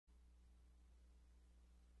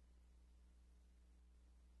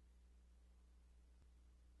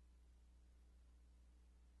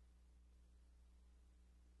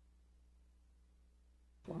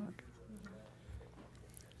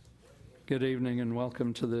Good evening and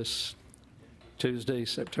welcome to this Tuesday,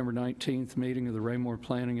 September 19th meeting of the Raymore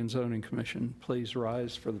Planning and Zoning Commission. Please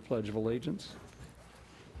rise for the Pledge of Allegiance.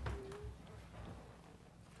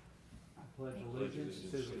 I pledge allegiance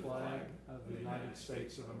to the flag of the United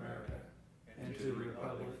States of America and to the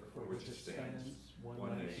republic for which it stands,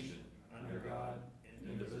 one nation, under God,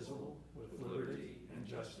 indivisible, with liberty and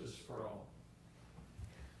justice for all.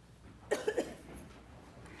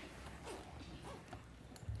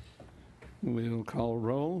 We'll call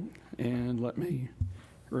roll, and let me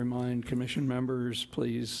remind commission members,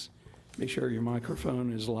 please be sure your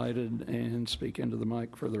microphone is lighted and speak into the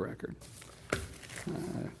mic for the record.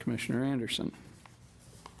 Commissioner Anderson.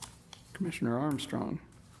 Commissioner Armstrong.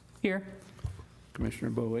 Here. Commissioner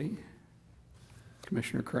Bowie.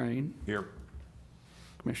 Commissioner Crane. Here.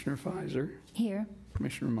 Commissioner Fizer. Here.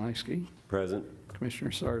 Commissioner Meiske. Present. Commissioner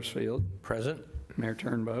Sarsfield. Present. Mayor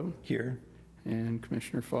Turnbow. Here. And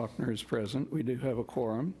Commissioner Faulkner is present. We do have a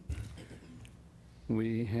quorum.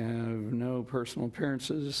 We have no personal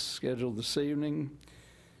appearances scheduled this evening.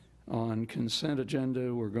 On consent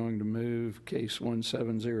agenda, we're going to move case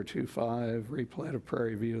 17025, replat of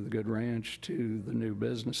Prairie View of the Good Ranch, to the new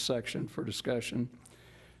business section for discussion.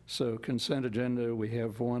 So consent agenda, we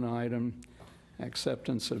have one item,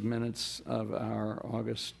 acceptance of minutes of our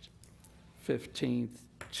August 15th,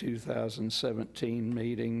 2017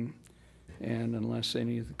 meeting. And unless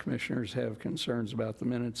any of the commissioners have concerns about the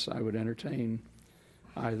minutes, I would entertain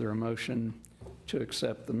either a motion to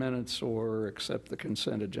accept the minutes or accept the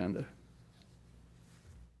consent agenda.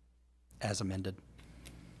 As amended.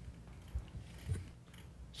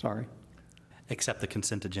 Sorry? Accept the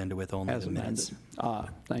consent agenda with only As the minutes.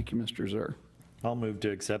 amended. Thank you, Mr. Zur. I'll move to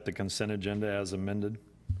accept the consent agenda as amended.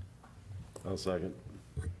 I'll second.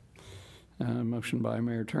 Motion by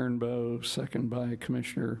Mayor Turnbow, second by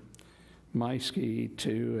Commissioner Meiske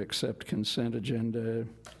to accept consent agenda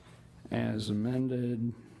as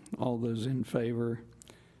amended. All those in favor,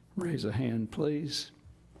 raise a hand, please.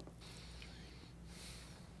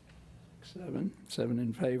 Seven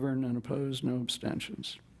in favor, none opposed, no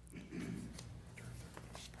abstentions.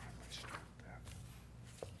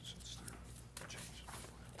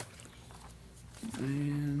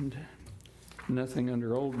 And nothing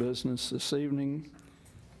under old business this evening,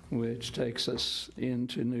 which takes us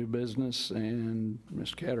into new business. And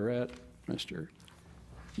Mr. Catarat, Mr.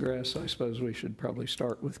 Grass, I suppose we should probably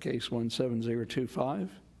start with case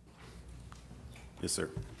 17025. Yes, sir.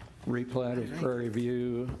 Replat of Prairie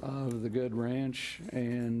View of the Good Ranch.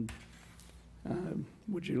 And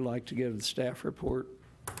would you like to give the staff report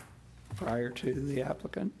prior to the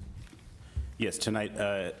applicant? Yes, tonight,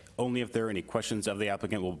 only if there are any questions of the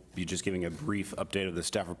applicant, we'll be just giving a brief update of the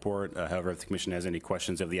staff report. However, if the commission has any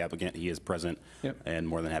questions of the applicant, he is present. Yep. And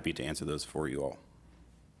more than happy to answer those for you all.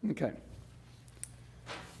 Okay.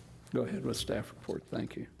 Go ahead with staff report.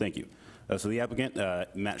 Thank you. Thank you. So the applicant,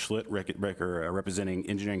 Matt Schlitt, representing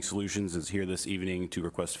Engineering Solutions, is here this evening to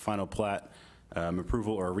request final plat,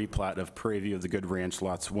 approval or replat of Prairie View of the Good Ranch,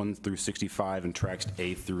 lots 1 through 65 and tracts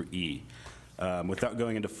A through E. Without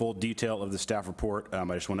going into full detail of the staff report, I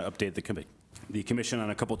just want to update the commission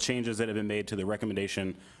on a couple changes that have been made to the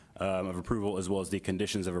recommendation of approval as well as the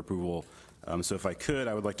conditions of approval. So if I could,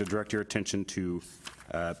 I would like to direct your attention to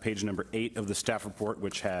page number 8 of the staff report,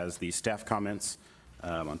 which has the staff comments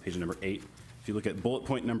on page number 8. If you look at bullet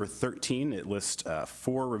point number 13, it lists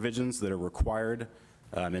 4 revisions that are required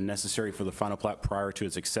and necessary for the final plat prior to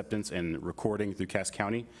its acceptance and recording through Cass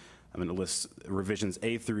County. I'm going to list revisions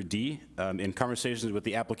A through D. In conversations with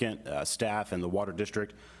the applicant, staff, and the Water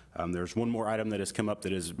District, there's one more item that has come up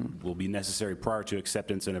that will be necessary prior to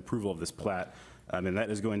acceptance and approval of this plat, and that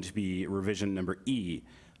is going to be revision number E.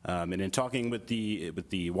 And in talking with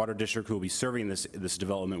the Water District, who will be serving this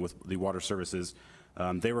development with the water services,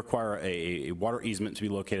 they require a water easement to be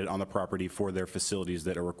located on the property for their facilities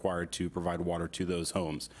that are required to provide water to those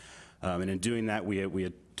homes. And in doing that, we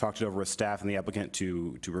had talked it over with staff and the applicant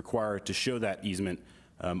to show that easement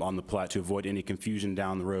on the plat to avoid any confusion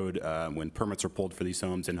down the road when permits are pulled for these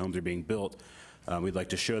homes and homes are being built. We'd like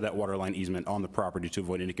to show that water line easement on the property to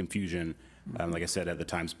avoid any confusion, like I said, at the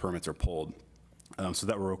times permits are pulled. So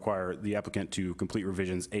that will require the applicant to complete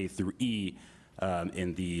revisions A through E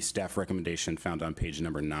in the staff recommendation found on page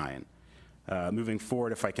number 9. Moving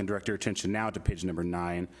forward, if I can direct your attention now to page number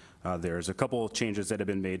 9, there's a couple of changes that have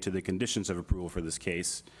been made to the conditions of approval for this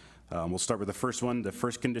case. We'll start with the first one. The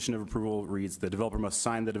first condition of approval reads, the developer must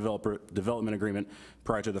sign the development agreement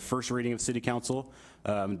prior to the first reading of City Council.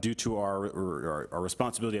 Due to our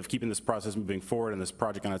responsibility of keeping this process moving forward and this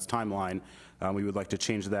project on its timeline, we would like to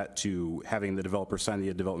change that to having the developer sign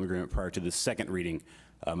the development agreement prior to the second reading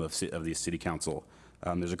of the city council.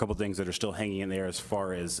 There's a couple things that are still hanging in there as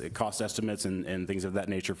far as cost estimates and things of that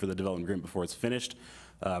nature for the development agreement before it's finished.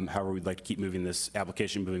 However, we'd like to keep moving this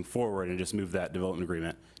application moving forward and just move that development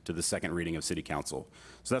agreement to the second reading of city council.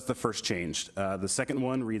 So that's the first change. The second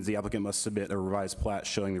one reads the applicant must submit a revised plat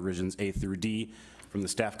showing the revisions A through D from the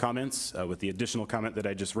staff comments with the additional comment that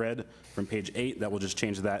I just read from page 8. That will just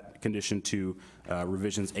change that condition to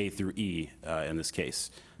revisions A through E in this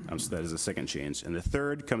case. So that is a second change. And the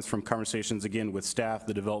third comes from conversations again with staff,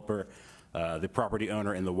 the developer, the property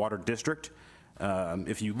owner, and the water district.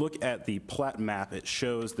 If you look at the plat map, it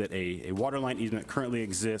shows that a water line easement currently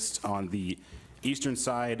exists on the eastern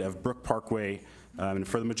side of Brook Parkway. And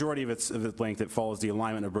for the majority of its length, it follows the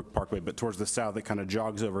alignment of Brook Parkway, but towards the south, it kind of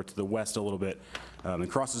jogs over to the west a little bit and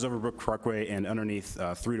crosses over Brook Parkway and underneath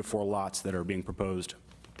 3 to 4 lots that are being proposed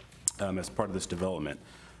as part of this development.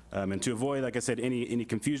 And to avoid, like I said, any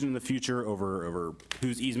confusion in the future over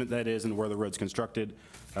whose easement that is and where the road's constructed,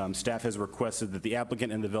 staff has requested that the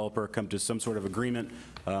applicant and developer come to some sort of agreement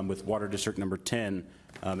with Water District Number 10,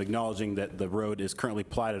 acknowledging that the road is currently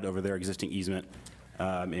platted over their existing easement,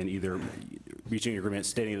 and either reaching an agreement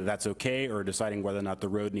stating that that's okay or deciding whether or not the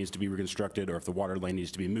road needs to be reconstructed or if the water lane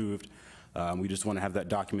needs to be moved. We just want to have that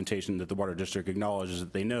documentation that the Water District acknowledges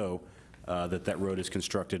that they know that road is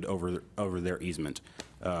constructed over their easement.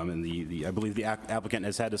 And I believe the applicant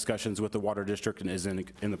has had discussions with the Water District and is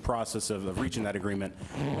in the process of reaching that agreement.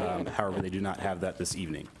 However, they do not have that this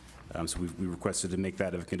evening. So we requested to make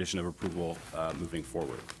that a condition of approval moving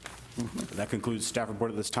forward. That concludes staff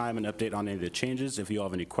report at this time. An update on any of the changes. If you all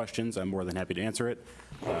have any questions, I'm more than happy to answer it.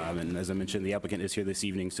 And as I mentioned, the applicant is here this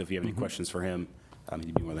evening, so if you have any questions for him,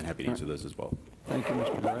 he'd be more than happy to answer those as well. Thank you,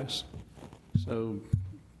 Mr. Rice. So,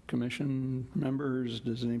 commission members,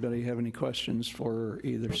 does anybody have any questions for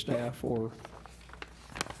either staff or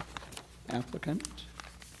applicant?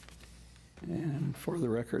 And for the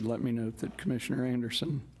record, let me note that Commissioner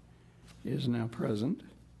Anderson is now present.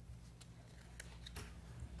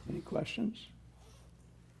 Any questions?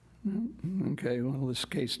 No? Okay, well, this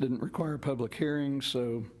case didn't require a public hearing,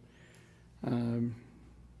 so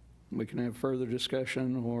we can have further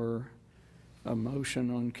discussion or a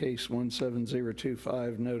motion on case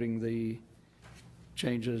 17025, noting the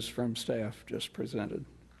changes from staff just presented.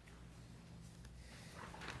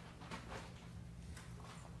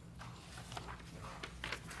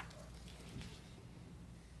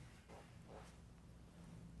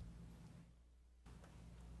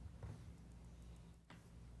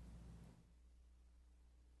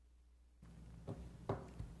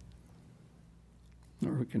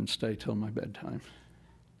 Or we can stay till my bedtime.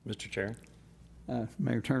 Mr. Chair?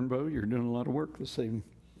 Mayor Turnbow, you're doing a lot of work this evening.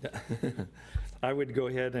 I would go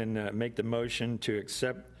ahead and make the motion to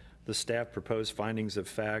accept the staff proposed findings of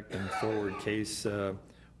fact and forward case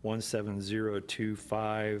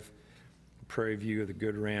 17025, Prairie View of the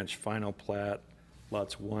Good Ranch final plat,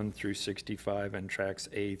 lots 1 through 65 and tracks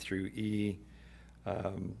A through E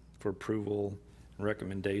for approval and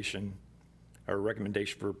recommendation, or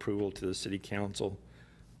recommendation for approval to the City Council.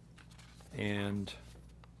 And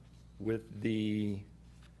with the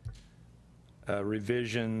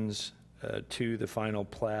revisions to the final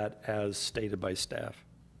plat as stated by staff.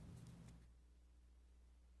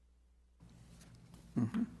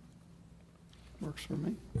 Mm-hmm. Works for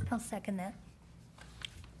me. I'll second that.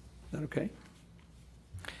 Is that okay?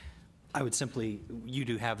 I would simply, you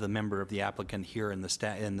do have the member of the applicant here in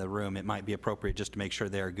the room. It might be appropriate just to make sure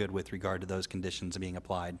they are good with regard to those conditions being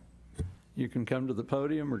applied. You can come to the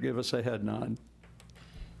podium or give us a head nod.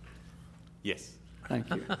 Yes. Thank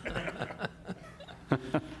you.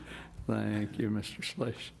 Thank you, Mr.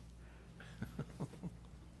 Slish.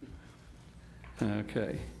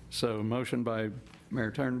 Okay, so motion by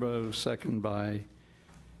Mayor Turnbow, second by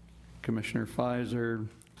Commissioner Fizer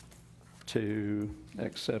to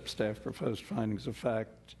accept staff proposed findings of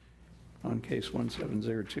fact on case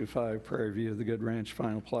 17025, Prairie View of the Good Ranch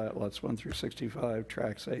final plat, lots 1 through 65,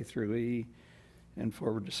 tracks A through E, and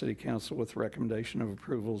forward to City Council with recommendation of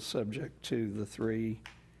approval subject to the 3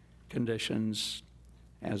 conditions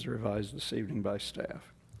as revised this evening by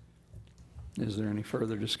staff. Is there any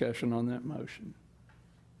further discussion on that motion?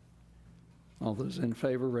 All those in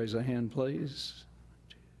favor, raise a hand, please.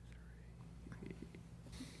 1, 2, 3,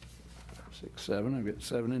 4, 5, 6, 7. I've got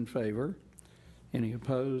 7 in favor. Any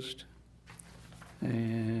opposed?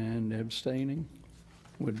 And abstaining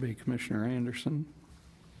would be Commissioner Anderson.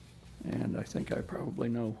 And I think I probably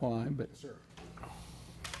know why, but. Yes, sir.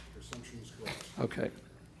 Your assumption is correct. Okay.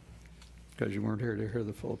 Because you weren't here to hear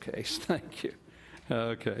the full case. Thank you.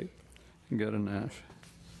 Okay. Good enough.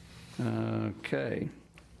 Okay.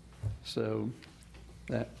 So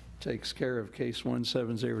That takes care of case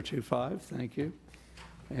 17025, thank you,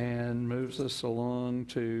 and moves us along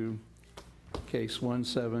to case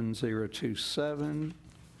 17027,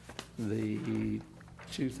 the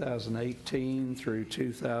 2018 through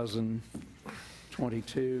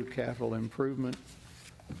 2022 capital improvement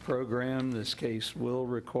program. This case will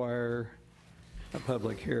require a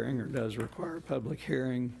public hearing, or does require a public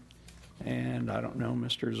hearing. And I don't know,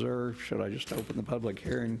 Mr. Zur, should I just open the public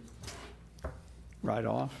hearing right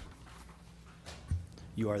off?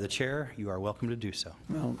 You are the chair. You are welcome to do so.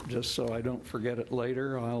 Well, just so I don't forget it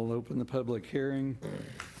later, I'll open the public hearing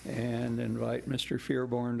and invite Mr.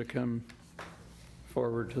 Fearborn to come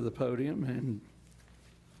forward to the podium and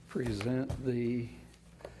present the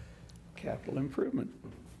capital improvement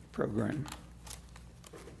program.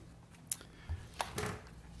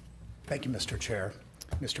 Thank you, Mr. Chair.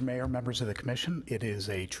 Mr. Mayor, members of the commission, it is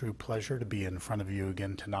a true pleasure to be in front of you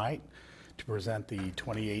again tonight to present the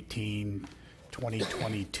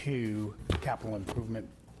 2018-2022 capital improvement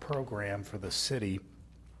program for the city.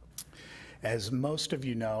 As most of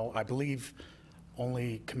you know, I believe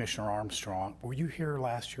only Commissioner Armstrong, were you here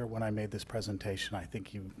last year when I made this presentation? I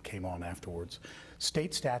think you came on afterwards.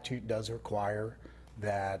 State statute does require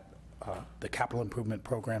that the capital improvement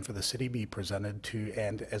program for the city be presented to,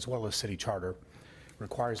 and as well as city charter,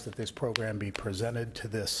 requires that this program be presented to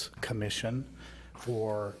this commission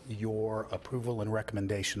for your approval and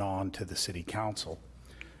recommendation on to the city council.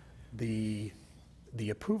 The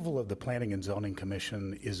approval of the Planning and Zoning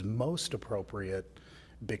Commission is most appropriate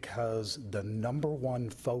because the number one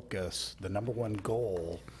focus, the number one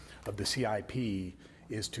goal of the CIP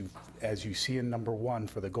is to, as you see in number one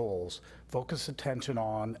for the goals, focus attention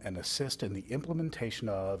on and assist in the implementation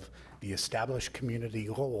of the established community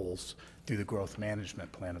goals through the growth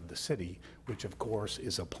management plan of the city, which of course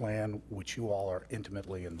is a plan which you all are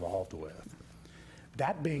intimately involved with.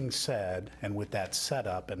 That being said, and with that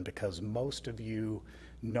setup, and because most of you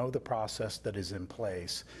know the process that is in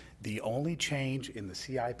place, the only change in the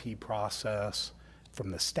CIP process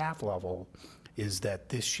from the staff level is that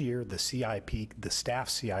this year the staff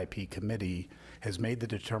CIP committee has made the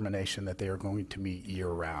determination that they are going to meet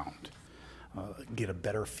year-round. Get a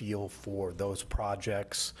better feel for those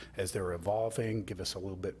projects as they're evolving, give us a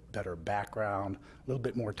little bit better background, a little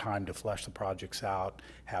bit more time to flesh the projects out,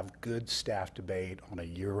 have good staff debate on a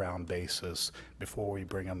year-round basis before we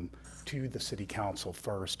bring them to the city council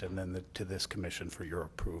first and then to this commission for your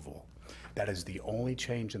approval. That is the only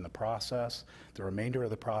change in the process. The remainder of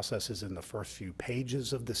the process is in the first few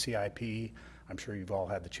pages of the CIP. I'm sure you've all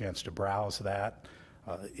had the chance to browse that.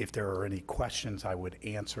 If there are any questions I would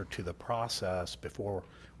answer to the process before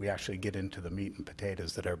we actually get into the meat and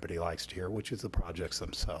potatoes that everybody likes to hear, which is the projects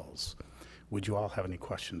themselves. Would you all have any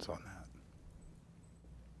questions on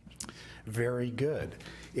that? Very good.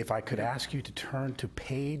 If I could ask you to turn to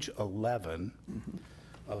page 11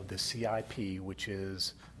 of the CIP, which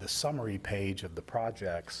is the summary page of the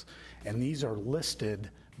projects, and these are listed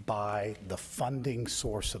by the funding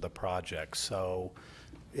source of the project. So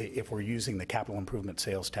if we're using the capital improvement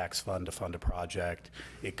sales tax fund to fund a project,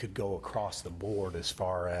 it could go across the board as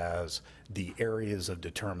far as the areas of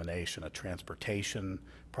determination. A transportation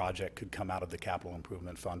project could come out of the capital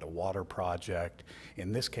improvement fund, a water project.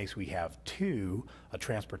 In this case, we have two, a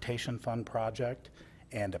transportation fund project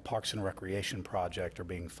and a Parks and Recreation project are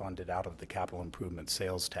being funded out of the capital improvement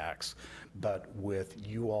sales tax. But with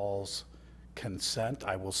you all's consent,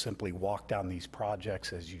 I will simply walk down these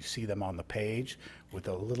projects as you see them on the page with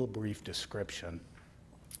a little brief description.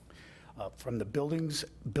 From the Building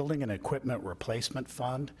and Equipment Replacement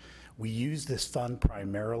Fund, we use this fund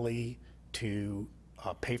primarily to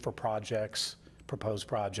pay for projects, proposed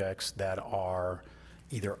projects that are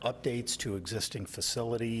either updates to existing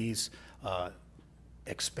facilities,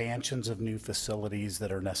 expansions of new facilities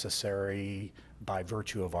that are necessary by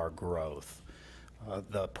virtue of our growth.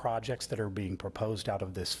 The projects that are being proposed out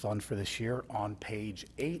of this fund for this year on page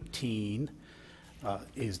 18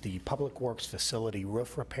 is the Public Works Facility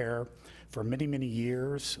roof repair. For many, many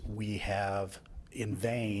years, we have in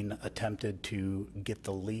vain attempted to get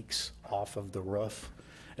the leaks off of the roof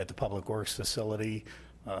at the Public Works Facility.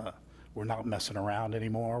 We're not messing around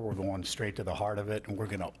anymore. We're going straight to the heart of it, and we're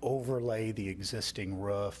going to overlay the existing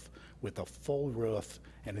roof with a full roof.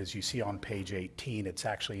 And as you see on page 18, it's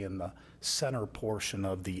actually in the center portion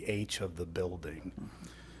of the H of the building.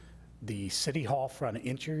 The City Hall front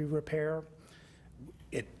interior repair,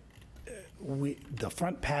 the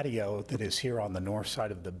front patio that is here on the north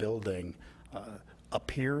side of the building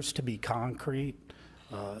appears to be concrete,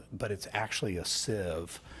 but it's actually a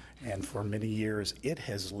sieve. And for many years, it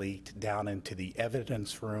has leaked down into the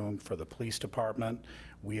evidence room for the police department.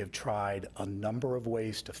 We have tried a number of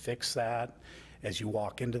ways to fix that. As you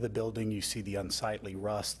walk into the building, you see the unsightly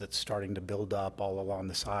rust that's starting to build up all along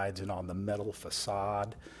the sides and on the metal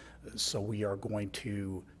facade. So we are going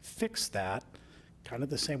to fix that, kind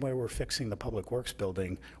of the same way we're fixing the Public Works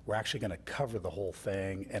building. We're actually going to cover the whole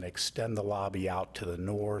thing and extend the lobby out to the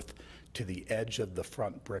north to the edge of the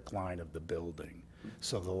front brick line of the building.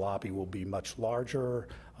 So the lobby will be much larger,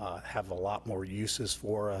 have a lot more uses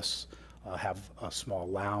for us, have a small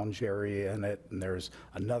lounge area in it, and there's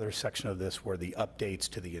another section of this where the updates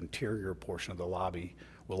to the interior portion of the lobby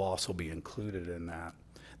will also be included in that.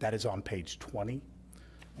 That is on page 20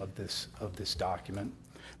 of this document.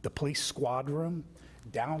 The police squad room,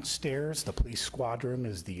 downstairs, the police squad room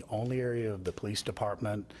is the only area of the police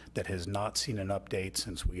department that has not seen an update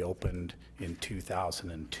since we opened in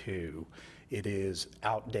 2002. It is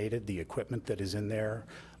outdated, the equipment that is in there.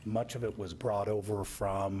 Much of it was brought over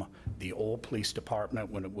from the old police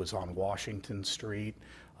department when it was on Washington Street.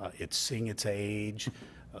 It's seeing its age.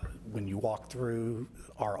 When you walk through,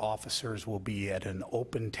 our officers will be at an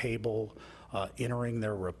open table entering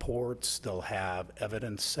their reports. They'll have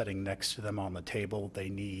evidence sitting next to them on the table. They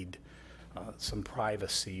need some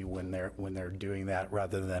privacy when they're doing that,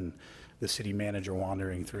 rather than the city manager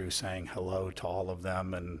wandering through saying hello to all of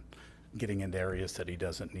them and getting into areas that he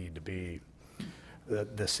doesn't need to be.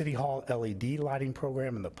 The City Hall LED lighting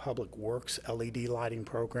program and the Public Works LED lighting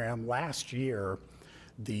program, last year,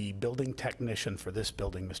 the building technician for this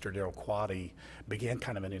building, Mr. Darrell Quaddy, began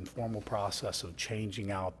kind of an informal process of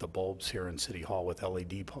changing out the bulbs here in City Hall with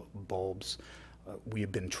LED bulbs. We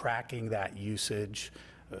have been tracking that usage.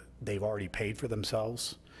 They've already paid for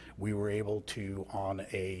themselves. We were able to, on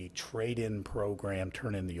a trade-in program,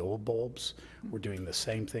 turn in the old bulbs. We're doing the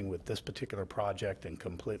same thing with this particular project and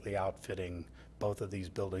completely outfitting both of these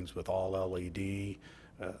buildings with all LED.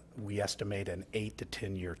 We estimate an 8 to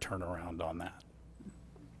 10 year turnaround on that.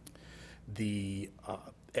 The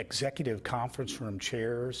executive conference room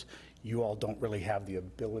chairs, you all don't really have the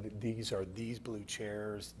ability. These are these blue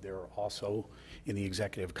chairs. They're also in the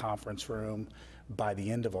executive conference room. By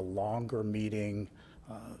the end of a longer meeting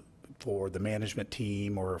for the management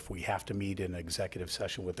team, or if we have to meet in an executive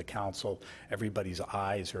session with the council, everybody's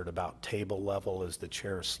eyes are at about table level as the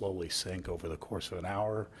chairs slowly sink over the course of an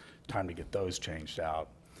hour. Time to get those changed out.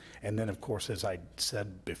 And then, of course, as I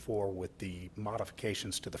said before, with the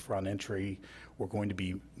modifications to the front entry, we're going to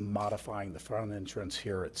be modifying the front entrance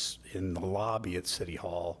here in the lobby at City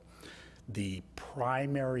Hall. The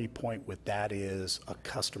primary point with that is a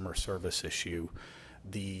customer service issue.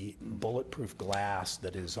 The bulletproof glass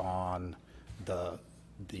that is on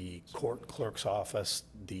the court clerk's office,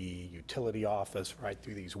 the utility office, right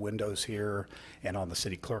through these windows here, and on the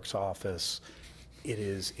city clerk's office, it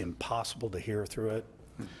is impossible to hear through it.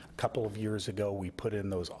 A couple of years ago, we put in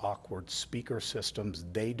those awkward speaker systems.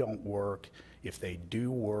 They don't work. If they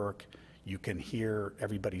do work, you can hear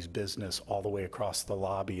everybody's business all the way across the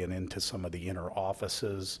lobby and into some of the inner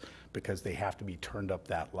offices because they have to be turned up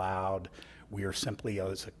that loud. We are simply,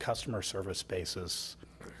 as a customer service basis,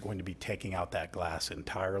 going to be taking out that glass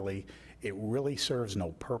entirely. It really serves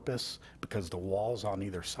no purpose because the walls on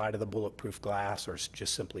either side of the bulletproof glass are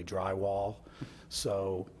just simply drywall.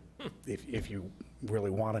 So if you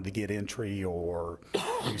really wanted to get entry or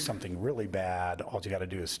do something really bad, all you got to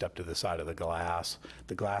do is step to the side of the glass.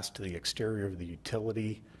 The glass to the exterior of the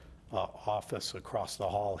utility office across the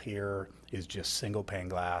hall here is just single pane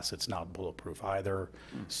glass. It's not bulletproof either.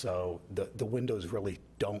 So the windows really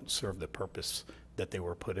don't serve the purpose that they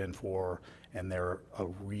were put in for, and they're a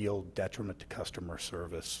real detriment to customer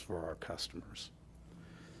service for our customers.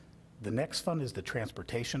 The next fund is the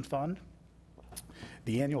transportation fund.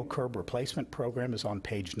 The annual curb replacement program is on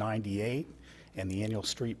page 98, and the annual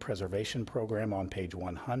street preservation program on page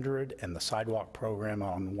 100, and the sidewalk program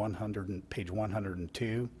on page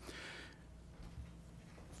 102.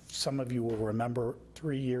 Some of you will remember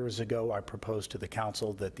 3 years ago I proposed to the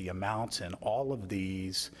council that the amounts in all of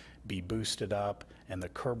these be boosted up and the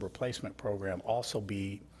curb replacement program also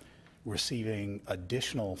be receiving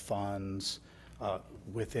additional funds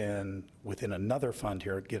within another fund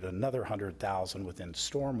here, get another $100,000 within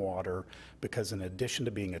stormwater, because in addition to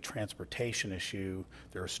being a transportation issue,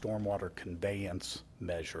 they're a stormwater conveyance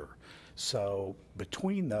measure. So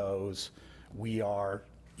between those, we are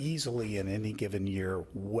easily in any given year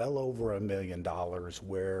well over $1 million,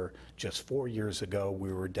 where just 4 years ago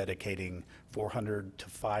we were dedicating $400,000 to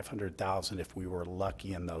 $500,000 if we were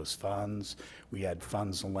lucky in those funds. We had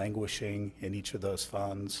funds languishing in each of those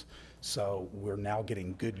funds. So we're now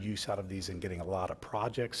getting good use out of these and getting a lot of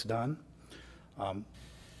projects done.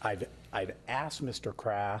 I've asked Mr.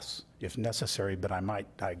 Crass, if necessary, but I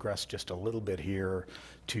might digress just a little bit here,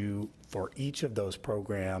 to, for each of those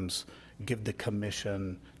programs, give the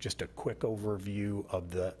commission just a quick overview of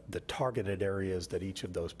the targeted areas that each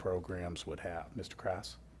of those programs would have. Mr.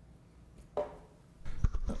 Crass?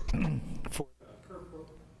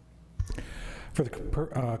 For the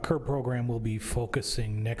CURB program, we'll be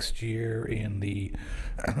focusing next year in the,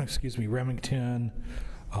 excuse me, Remington,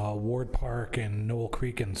 Ward Park, and Knoll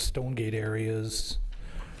Creek and Stonegate areas.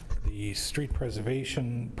 The street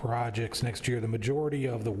preservation projects next year, the majority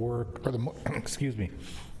of the work, or the, excuse me,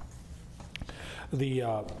 the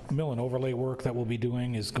mill and overlay work that we'll be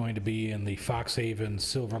doing is going to be in the Fox Haven,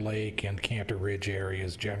 Silver Lake, and Cantor Ridge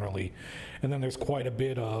areas generally. And then there's quite a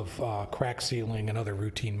bit of crack sealing and other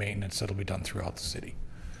routine maintenance that'll be done throughout the city.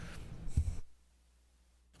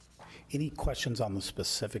 Any questions on the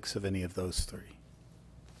specifics of any of those three?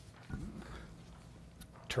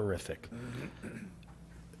 Terrific.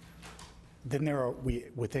 Then there are,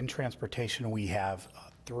 within transportation, we have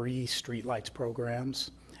 3 streetlights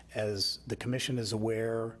programs. As the commission is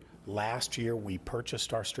aware, last year we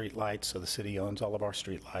purchased our streetlights, so the city owns all of our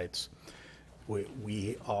streetlights.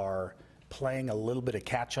 We are playing a little bit of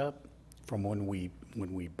catch up from when we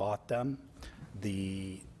bought them.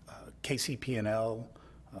 The KCP&L,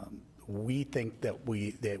 we think that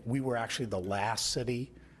we were actually the last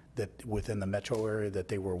city that within the metro area that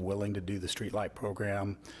they were willing to do the streetlight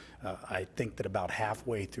program. I think that about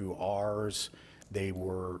halfway through ours, they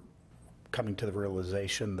were coming to the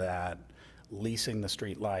realization that leasing the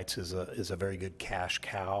streetlights is a very good cash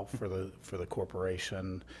cow for the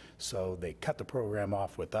corporation. So they cut the program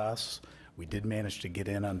off with us. We did manage to get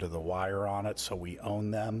in under the wire on it, so we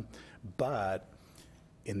own them. But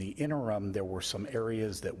in the interim, there were some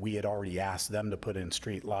areas that we had already asked them to put in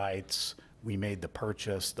streetlights. We made the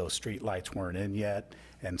purchase, those streetlights weren't in yet.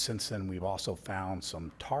 And since then, we've also found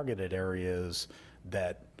some targeted areas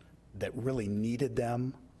that really needed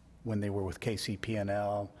them when they were with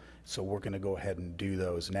KCP&L. So we're gonna go ahead and do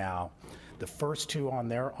those now. The first 2 on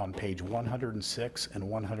there on page 106 and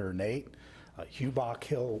 108, Hubach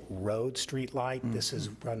Hill Road streetlight. This is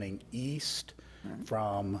running east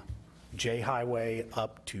from J Highway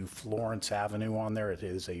up to Florence Avenue on there. It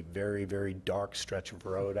is a very, very dark stretch of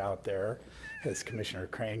road out there, as Commissioner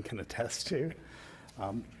Crane can attest to.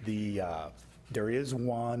 There is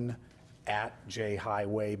one at J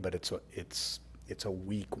Highway, but it's a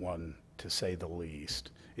weak one, to say the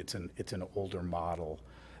least. It's an older model.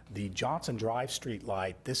 The Johnson Drive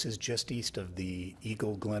streetlight, this is just east of the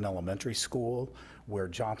Eagle Glen Elementary School, where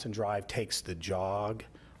Johnson Drive takes the jog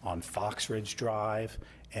on Fox Ridge Drive,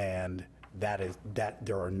 and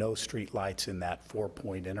there are no streetlights in that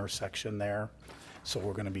 4-point intersection there. So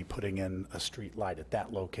we're going to be putting in a streetlight at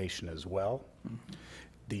that location as well.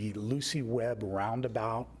 The Lucy Webb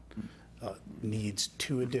roundabout needs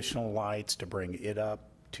 2 additional lights to bring it up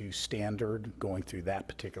to standard going through that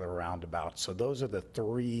particular roundabout. So those are the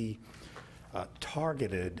 3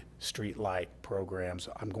 targeted streetlight programs.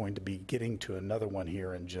 I'm going to be getting to another one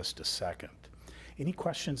here in just a second. Any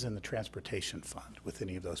questions in the transportation fund with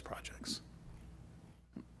any of those projects?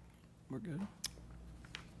 We're good.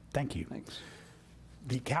 Thank you. Thanks.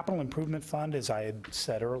 The capital improvement fund, as I had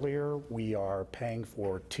said earlier, we are paying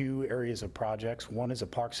for 2 areas of projects. One is a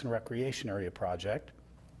Parks and Recreation area project.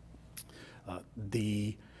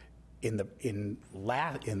 In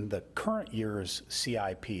the current year's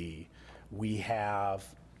CIP, we have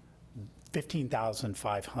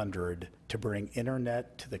 $15,500 to bring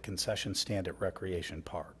internet to the concession stand at Recreation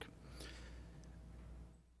Park.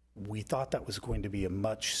 We thought that was going to be a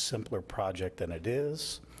much simpler project than it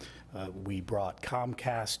is. We brought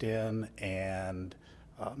Comcast in, and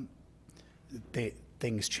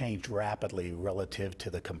things changed rapidly relative to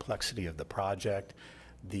the complexity of the project.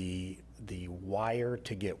 The wire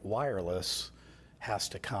to get wireless has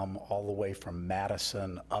to come all the way from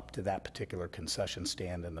Madison up to that particular concession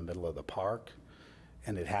stand in the middle of the park,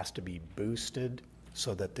 and it has to be boosted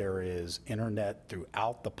so that there is internet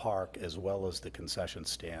throughout the park as well as the concession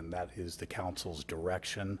stand. That is the council's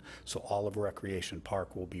direction. So all of Recreation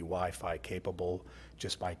Park will be Wi-Fi capable,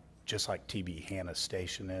 just like TB Hanna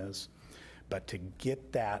Station is. But to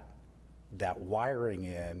get that wiring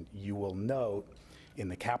in, you will note in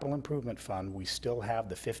the capital improvement fund, we still have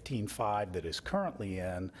the 15.5 that is currently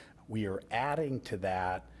in. We are adding to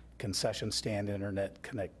that concession stand internet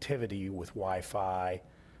connectivity with Wi-Fi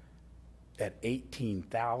at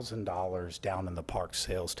 $18,000 down in the park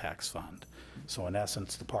sales tax fund. So in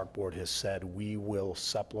essence, the park board has said we will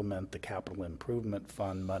supplement the capital improvement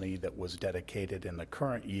fund money that was dedicated in the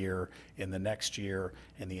current year in the next year,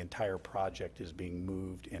 and the entire project is being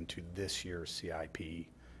moved into this year's CIP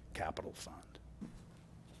capital fund.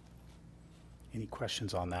 Any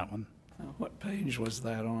questions on that one? What page was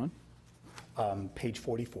that on? Page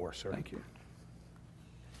 44, sir. Thank you.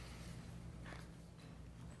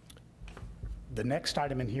 The next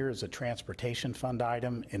item in here is a transportation fund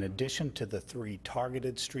item. In addition to the 3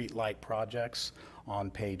 targeted streetlight projects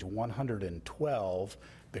on page 112,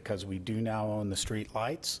 because we do now own the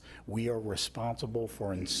streetlights, we are responsible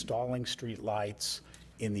for installing streetlights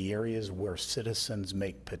in the areas where citizens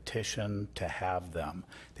make petition to have them.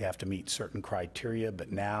 They have to meet certain criteria,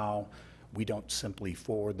 but now we don't simply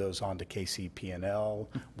forward those on to KCP&L.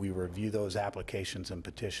 We review those applications and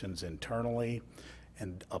petitions internally.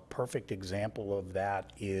 And a perfect example of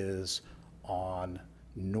that is on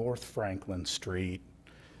North Franklin Street.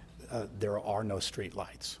 There are no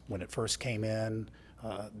streetlights. When it first came in,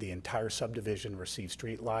 the entire subdivision received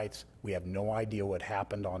streetlights. We have no idea what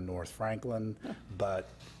happened on North Franklin, but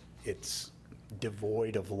it's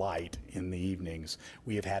devoid of light in the evenings.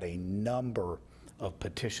 We have had a number of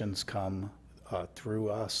petitions come through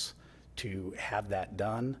us to have that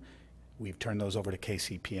done. We've turned those over to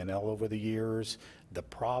KCP&L over the years. The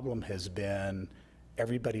problem has been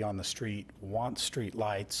everybody on the street wants street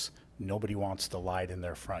lights. Nobody wants the light in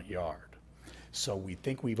their front yard. So we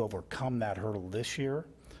think we've overcome that hurdle this year.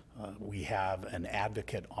 We have an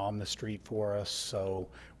advocate on the street for us, so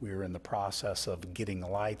we're in the process of getting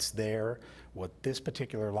lights there. What this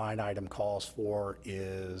particular line item calls for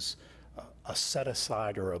is a set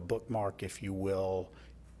aside or a bookmark, if you will,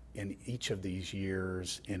 in each of these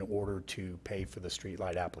years in order to pay for the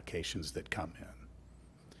streetlight applications that come in.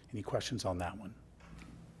 Any questions on that one?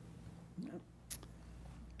 No.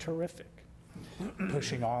 Terrific.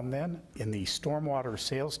 Pushing on then, in the stormwater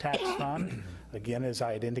sales tax fund, again, as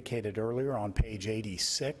I had indicated earlier on page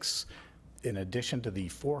 86, in addition to the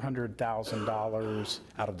 $400,000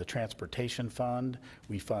 out of the transportation fund,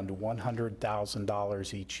 we fund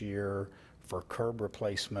 $100,000 each year for curb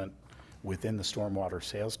replacement within the stormwater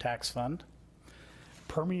sales tax fund.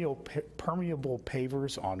 Permeable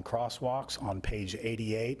pavers on crosswalks on page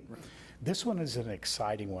 88. Right. This one is an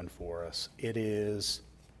exciting one for us. It is,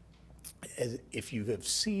 if you have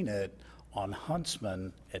seen it on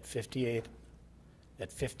Huntsman at 58,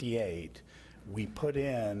 we put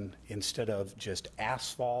in, instead of just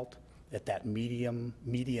asphalt at that median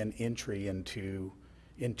entry into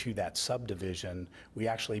that subdivision, we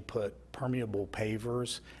actually put permeable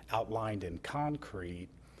pavers outlined in concrete.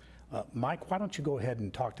 Mike, why don't you go ahead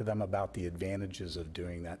and talk to them about the advantages of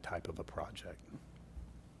doing that type of a project?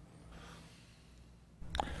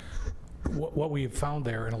 What we've found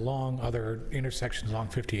there and along other intersections along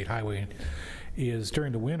 58 Highway is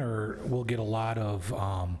during the winter, we'll get a lot of,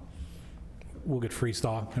 we'll get freeze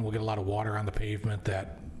thaw and we'll get a lot of water on the pavement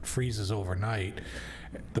that freezes overnight.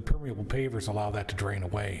 The permeable pavers allow that to drain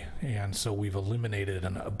away, and so we've eliminated,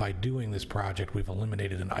 by doing this project, we've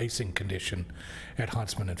eliminated an icing condition at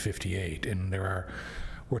Huntsman and 58, and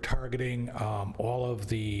we're targeting all of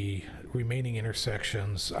the remaining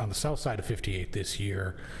intersections on the south side of 58 this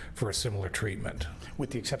year for a similar treatment. With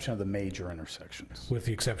the exception of the major intersections. With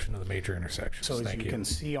the exception of the major intersections. So as you can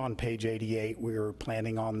see on page 88, we're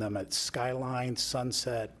planning on them at Skyline,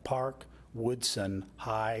 Sunset Park, Woodson,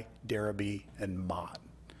 High, Darabee, and Mott.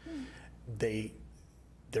 They're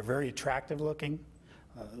very attractive looking.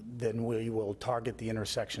 Then we will target the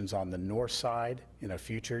intersections on the north side in a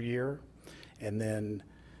future year. And then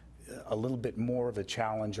a little bit more of a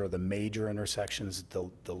challenge are the major intersections,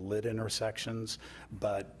 the lit intersections,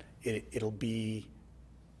 but it'll be,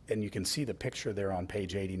 and you can see the picture there on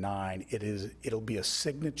page 89, it'll be a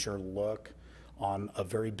signature look on a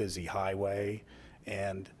very busy highway,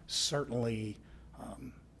 and certainly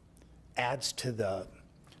adds to the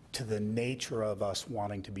nature of us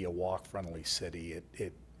wanting to be a walk-friendly city.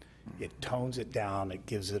 It tones it down. It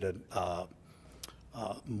gives it a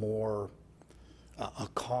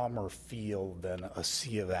calmer feel than a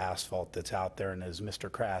sea of asphalt that's out there. And as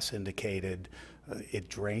Mr. Crass indicated, it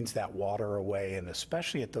drains that water away, and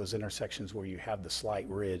especially at those intersections where you have the slight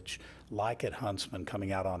ridge, like at Huntsman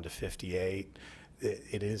coming out onto 58,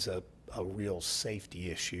 it is a real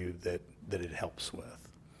safety issue that it helps with.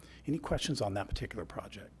 Any questions on that particular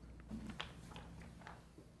project?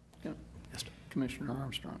 Yeah. Commissioner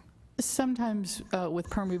Armstrong. Sometimes with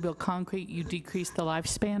permeable concrete, you decrease the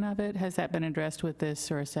lifespan of it. Has that been addressed with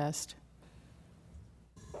this or assessed?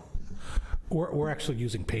 We're actually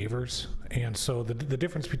using pavers, and so the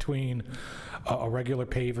difference between a regular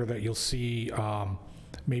paver that you'll see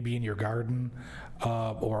maybe in your garden,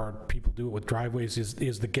 or people do it with driveways,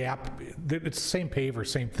 is the gap. It's the same paver,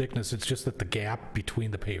 same thickness, it's just that the gap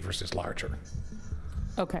between the pavers is larger.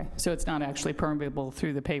 Okay, so it's not actually permeable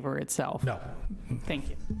through the paver itself? No. Thank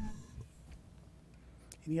you.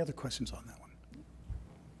 Any other questions on that one?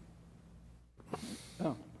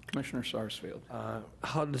 Oh, Commissioner Sarsfield.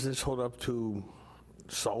 How does this hold up to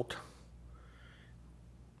salt?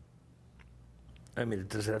 I mean,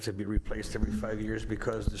 does it have to be replaced every 5 years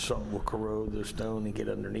because the salt will corrode the stone and get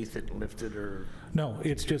underneath it and lift it, or? No,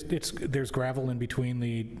 it's just, there's gravel in between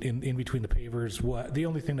in between the pavers. The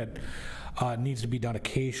only thing that needs to be done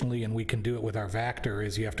occasionally, and we can do it with our Vactor,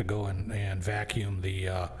 is you have to go and vacuum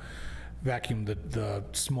the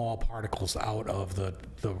small particles out of the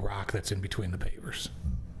rock that's in between the pavers.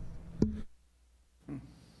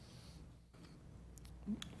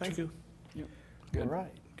 Thank you. Yep. Good. All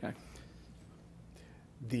right. Okay.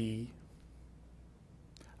 The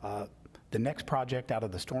next project out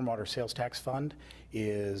of the Stormwater Sales Tax Fund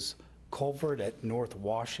is culvert at North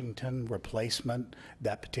Washington replacement.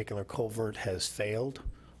 That particular culvert has failed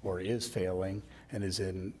or is failing and is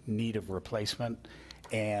in need of replacement.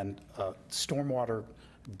 And stormwater,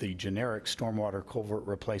 the generic stormwater culvert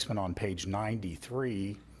replacement on page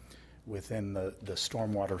 93 within the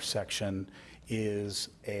stormwater section is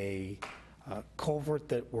a culvert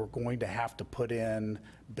that we're going to have to put in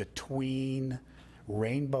between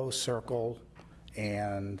Rainbow Circle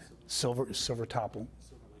and Silver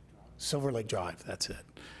Lake Drive, that's it.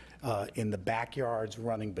 In the backyards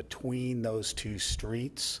running between those two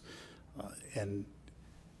streets. And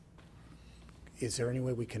is there any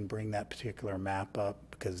way we can bring that particular map up?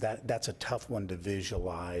 Because that's a tough one to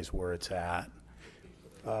visualize where it's at.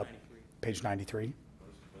 Page 93?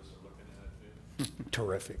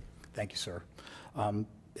 Terrific. Thank you, sir.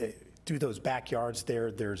 Through those backyards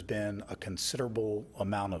there's been a considerable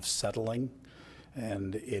amount of settling,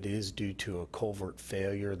 and it is due to a culvert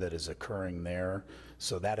failure that is occurring there.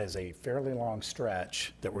 So that is a fairly long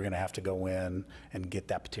stretch that we're going to have to go in and get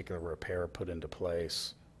that particular repair put into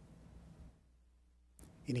place.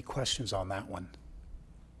 Any questions on that one?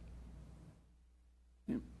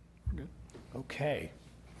 Yep, we're good. Okay.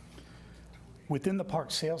 Within the Park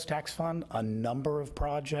Sales Tax Fund, a number of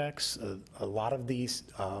projects, a lot of these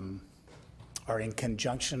are in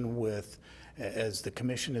conjunction with, as the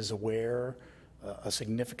commission is aware, a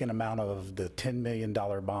significant amount of the $10 million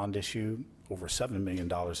bond issue, over $7 million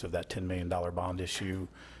of that $10 million bond issue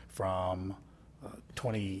from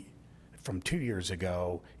 2 years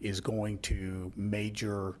ago is going to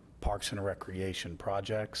major parks and recreation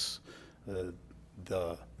projects.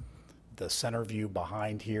 The center view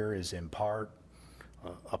behind here is in part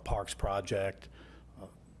a parks project.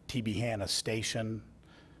 TB Hanna Station,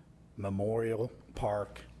 Memorial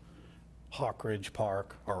Park, Hawk Ridge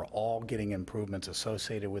Park are all getting improvements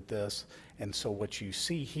associated with this. And so what you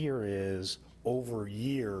see here is over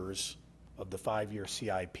years of the 5-year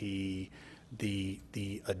CIP, the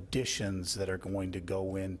additions that are going to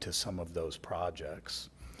go into some of those projects.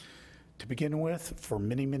 To begin with, for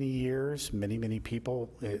many, many years, many people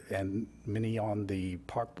and many on the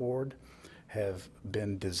park board have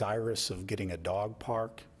been desirous of getting a dog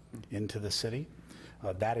park into the city.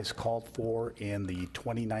 That is called for in the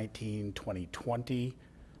 2019-2020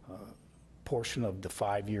 portion of the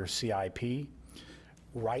 5-year CIP.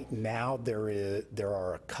 Right now, there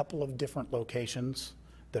are a couple of different locations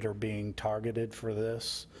that are being targeted for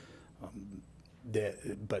this,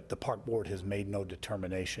 but the park board has made no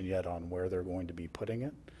determination yet on where they're going to be putting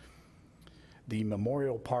it. The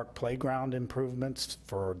Memorial Park playground improvements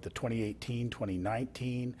for the 2018,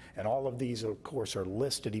 2019, and all of these, of course, are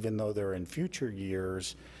listed even though they're in future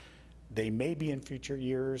years. They may be in future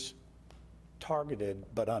years targeted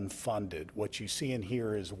but unfunded. What you see in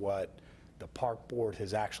here is what the park board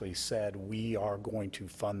has actually said, we are going to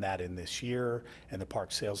fund that in this year, and the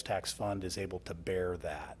Park Sales Tax Fund is able to bear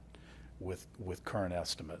that with current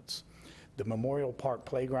estimates. The Memorial Park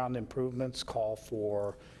playground improvements call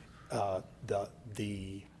for the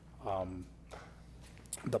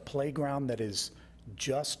playground that is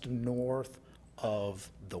just north of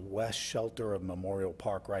the west shelter of Memorial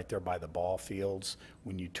Park, right there by the ball fields.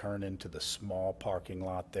 When you turn into the small parking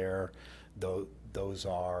lot there, those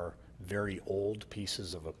are very old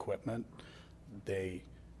pieces of equipment.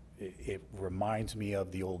 It reminds me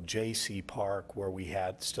of the old JC Park where we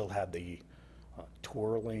still had the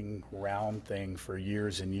twirling round thing for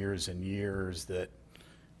years and years and years that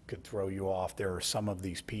could throw you off. There are some of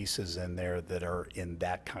these pieces in there that are in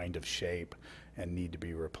that kind of shape and need to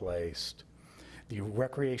be replaced. The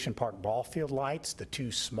recreation park ball field lights, the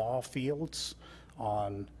two small fields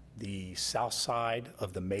on the south side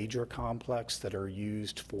of the major complex that are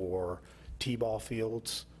used for T-ball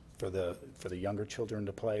fields for the younger children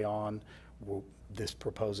to play on, this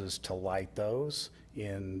proposes to light those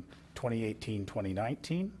in 2018,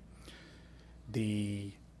 2019.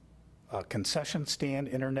 The concession stand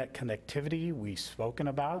internet connectivity we've spoken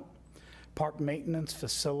about. Park maintenance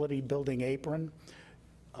facility building apron.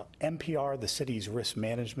 NPR, the city's risk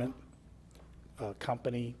management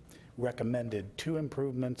company, recommended 2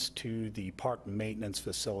 improvements to the park maintenance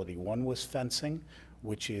facility. One was fencing,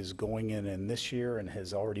 which is going in this year and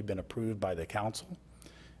has already been approved by the council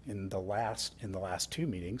in the last 2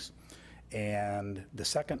 meetings. And the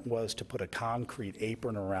second was to put a concrete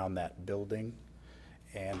apron around that building.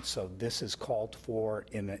 And so this is called for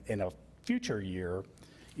in a future year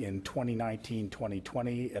in 2019,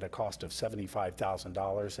 2020 at a cost of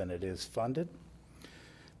 $75,000, and it is funded.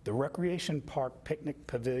 The Recreation Park Picnic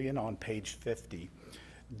Pavilion on page 50.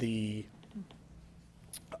 The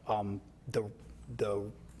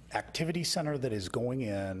activity center that is going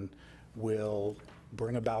in will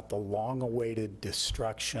bring about the long-awaited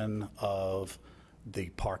destruction of the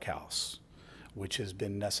park house, which has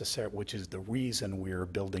been necessary, which is the reason we're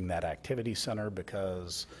building that activity center,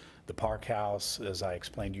 because the park house, as I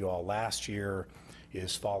explained to you all last year,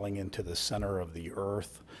 is falling into the center of the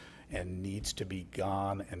earth and needs to be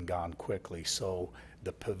gone and gone quickly. So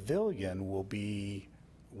the pavilion will be,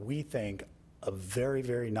 we think, a very,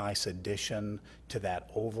 very nice addition to that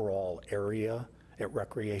overall area at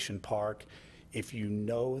Recreation Park. If you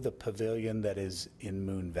know the pavilion that is in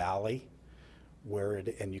Moon Valley,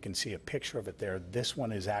 and you can see a picture of it there, this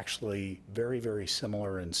one is actually very, very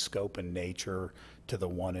similar in scope and nature to the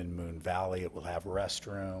one in Moon Valley. It will have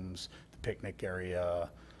restrooms, the picnic area,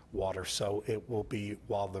 water. So it will be,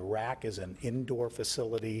 while the rack is an indoor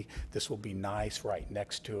facility, this will be nice right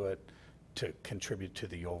next to it to contribute to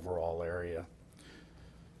the overall area.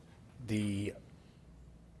 The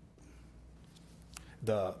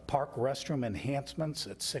park restroom enhancements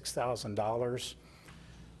at $6,000.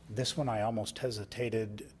 This one I almost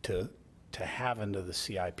hesitated to have into the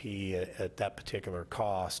CIP at that particular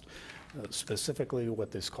cost. Specifically,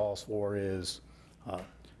 what this calls for is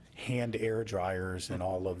hand air dryers in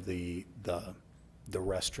all of the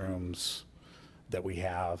restrooms that we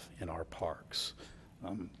have in our parks.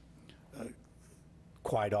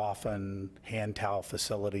 Quite often, hand towel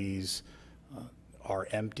facilities are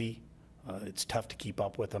empty. It's tough to keep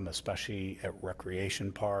up with them, especially at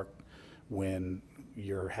Recreation Park when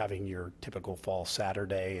you're having your typical fall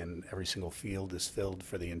Saturday and every single field is filled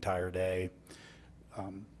for the entire day.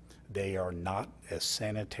 They are not as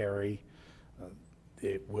sanitary.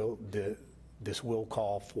 This will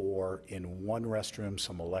call for, in one restroom,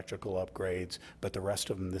 some electrical upgrades, but the rest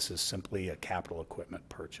of them, this is simply a capital equipment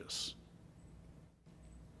purchase.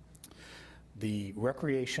 The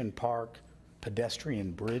Recreation Park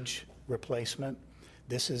pedestrian bridge replacement.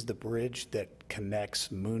 This is the bridge that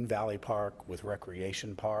connects Moon Valley Park with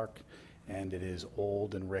Recreation Park, and it is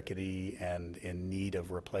old and rickety and in need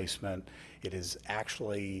of replacement. It is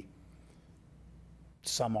actually,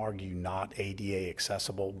 some argue, not ADA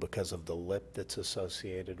accessible because of the lip that's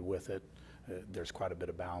associated with it. There's quite a bit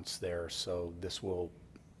of bounce there, so this will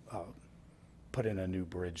put in a new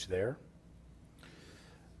bridge there.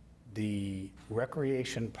 The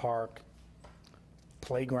Recreation Park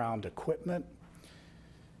playground equipment.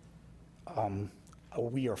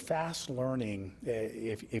 We are fast learning.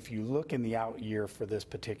 If you look in the out year for this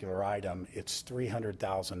particular item, it's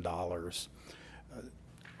 $300,000.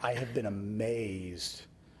 I have been amazed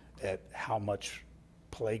at how much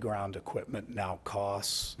playground equipment now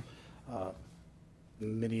costs.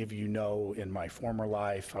 Many of you know, in my former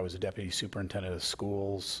life, I was a deputy superintendent of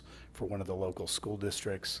schools for one of the local school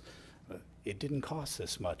districts. It didn't cost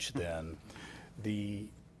this much then.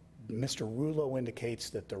 Mr. Rulo indicates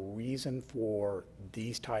that the reason for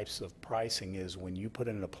these types of pricing is when you put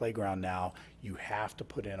in a playground now, you have to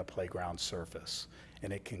put in a playground surface,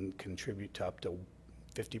 and it can contribute to up to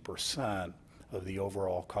 50% of the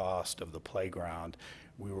overall cost of the playground.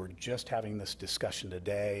 We were just having this discussion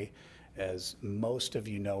today. As most of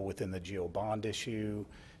you know, within the GEO bond issue,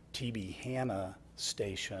 TB Hanna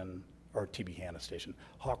Station,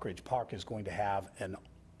 Hawk Ridge Park is going to have an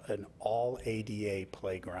all ADA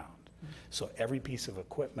playground. So every piece of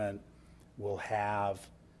equipment will have,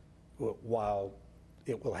 while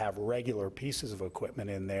it will have regular pieces of equipment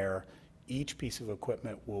in there, each piece of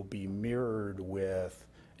equipment will be mirrored with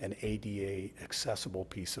an ADA accessible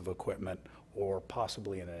piece of equipment or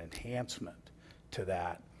possibly an enhancement to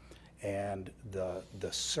that. And the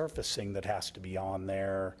surfacing that has to be on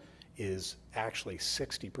there is actually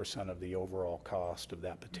 60% of the overall cost of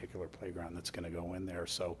that particular playground that's going to go in there.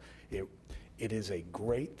 So it is a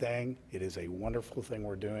great thing. It is a wonderful thing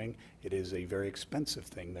we're doing. It is a very expensive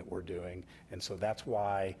thing that we're doing. And so that's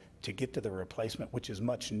why, to get to the replacement, which is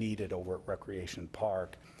much needed over at Recreation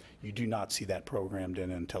Park, you do not see that programmed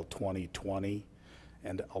in until 2020.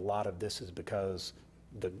 And a lot of this is because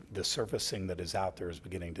the surfacing that is out there is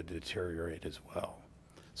beginning to deteriorate as well.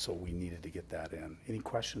 So we needed to get that in. Any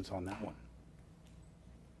questions on that one?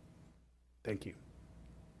 Thank you.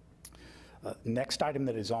 Next item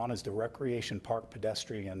that is on is the Recreation Park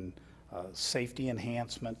pedestrian safety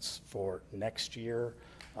enhancements for next year.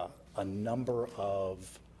 A number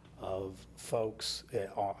of folks,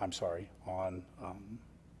 on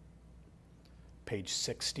page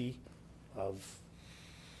 60 of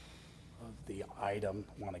the item.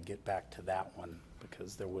 I want to get back to that one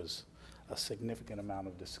because there was a significant amount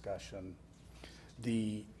of discussion.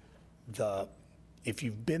 If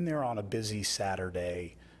you've been there on a busy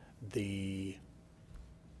Saturday, the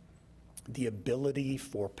ability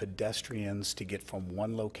for pedestrians to get from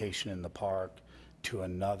one location in the park to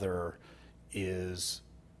another is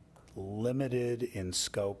limited in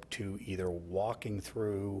scope to either walking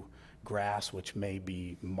through grass, which may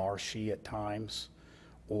be marshy at times,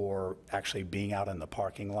 or actually being out in the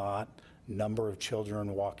parking lot. Number of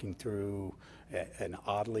children walking through an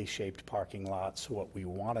oddly shaped parking lot. So what we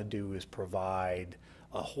want to do is provide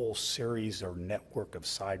a whole series or network of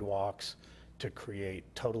sidewalks to create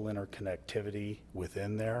total interconnectivity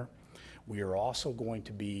within there. We are also going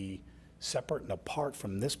to be separate and apart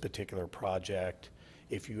from this particular project.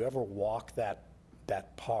 If you ever walk that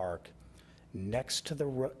park, next to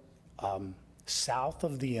the south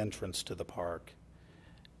of the entrance to the park,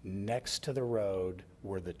 next to the road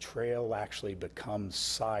where the trail actually becomes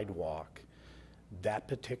sidewalk, that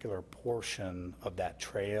particular portion of that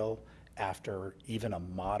trail, after even a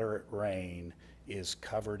moderate rain, is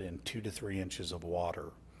covered in 2 to 3 inches of water.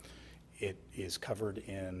 It is covered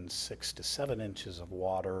in 6 to 7 inches of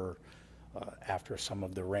water after some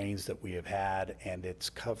of the rains that we have had, and it's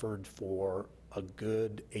covered for a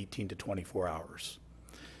good 18 to 24 hours.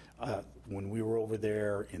 When we were over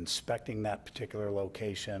there inspecting that particular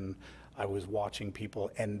location, I was watching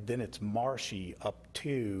people, and then it's marshy up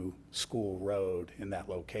to School Road in that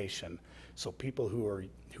location. So people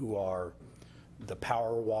who are the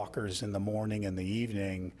power walkers in the morning and the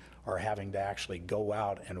evening are having to actually go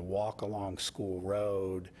out and walk along School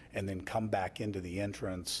Road and then come back into the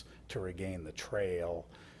entrance to regain the trail.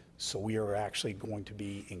 So we are actually going to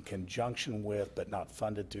be in conjunction with, but not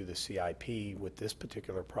funded through the CIP with this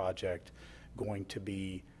particular project, going to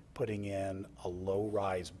be putting in a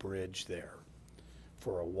low-rise bridge there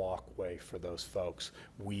for a walkway for those folks.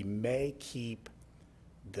 We may keep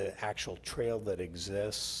the actual trail that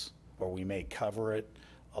exists, or we may cover it.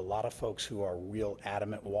 A lot of folks who are real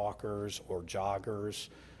adamant walkers or joggers,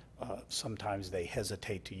 sometimes they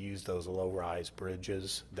hesitate to use those low-rise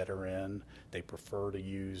bridges that are in. They prefer to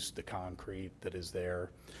use the concrete that is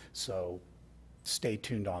there. So stay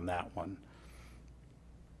tuned on that one.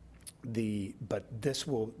 But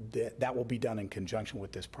that will be done in conjunction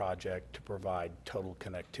with this project to provide total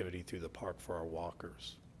connectivity through the park for our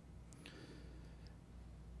walkers.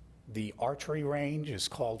 The archery range is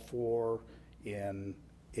called for in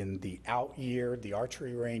the out year. The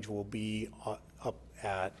archery range will be up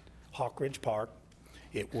at Hawk Ridge Park.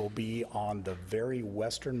 It will be on the very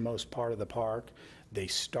westernmost part of the park. They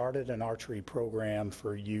started an archery program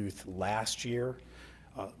for youth last year,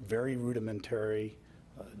 very rudimentary,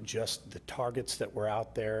 just the targets that were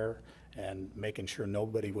out there and making sure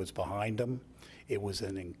nobody was behind them. It was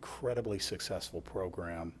an incredibly successful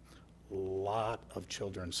program. A lot of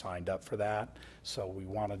children signed up for that, so we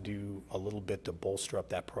want to do a little bit to bolster up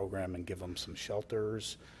that program and give them some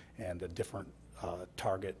shelters and a different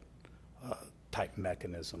target type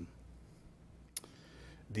mechanism.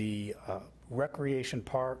 The Recreation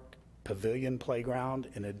Park Pavilion Playground,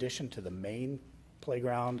 in addition to the main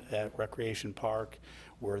playground at Recreation Park,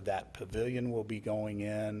 where that pavilion will be going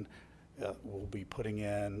in, we'll be putting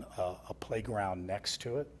in a playground next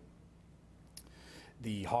to it.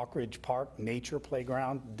 The Hawk Ridge Park Nature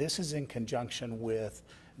Playground, this is in conjunction with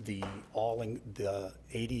the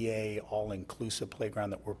ADA all-inclusive playground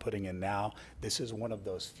that we're putting in now. This is one of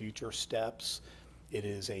those future steps. It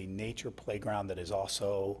is a nature playground that is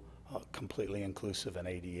also completely inclusive and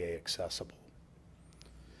ADA accessible.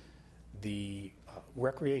 The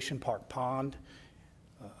Recreation Park Pond.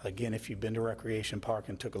 Again, if you've been to Recreation Park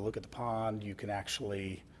and took a look at the pond, you can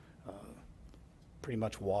actually pretty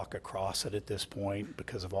much walk across it at this point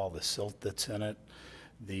because of all the silt that's in it.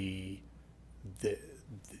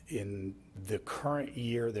 In the current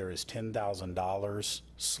year, there is $10,000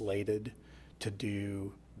 slated to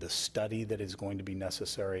do the study that is going to be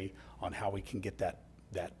necessary on how we can get that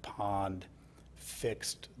pond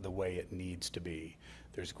fixed the way it needs to be.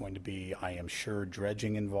 There's going to be, I am sure,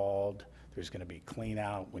 dredging involved. There's going to be clean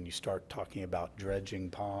out when you start talking about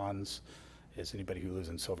dredging ponds. As anybody who lives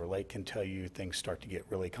in Silver Lake can tell you, things start to get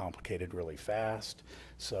really complicated really fast.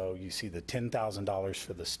 So you see the $10,000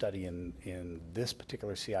 for the study in this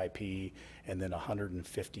particular CIP, and then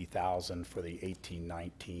 $150,000 for the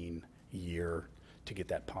 18-19 year to get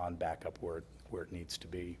that pond back up where it needs to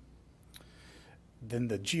be. Then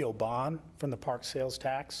the GO bond from the park sales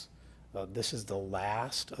tax. This is the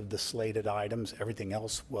last of the slated items. Everything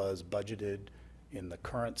else was budgeted in the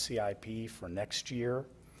current CIP for next year.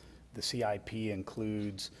 The CIP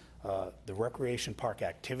includes the Recreation Park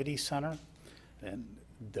Activity Center, and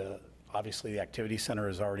obviously the Activity Center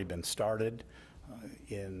has already been started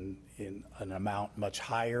in an amount much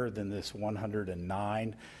higher than this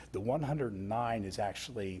 109. The 109 is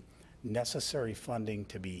actually necessary funding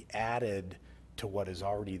to be added to what is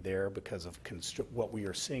already there because of what we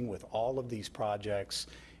are seeing with all of these projects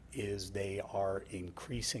is they are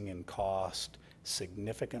increasing in cost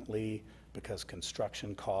significantly because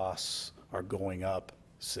construction costs are going up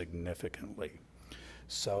significantly.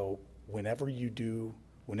 So whenever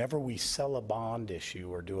we sell a bond issue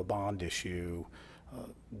or do a bond issue,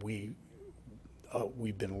 we've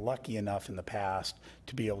been lucky enough in the past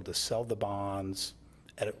to be able to sell the bonds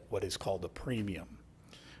at what is called a premium,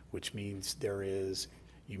 which means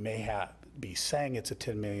you may be saying it's a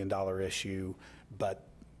 $10 million issue, but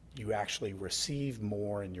you actually receive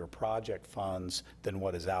more in your project funds than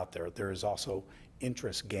what is out there. There is also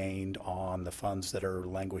interest gained on the funds that are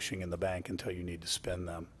languishing in the bank until you need to spend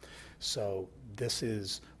them. So this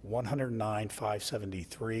is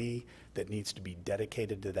 $109,573 that needs to be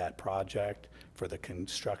dedicated to that project for the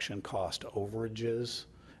construction cost overages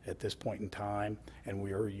at this point in time, and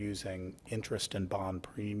we are using interest and bond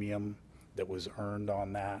premium that was earned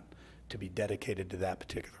on that to be dedicated to that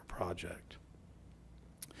particular project.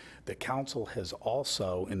 The council has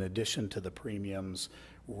also, in addition to the premiums,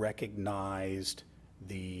 recognized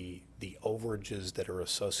the overages that are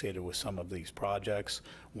associated with some of these projects.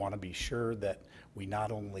 Want to be sure that we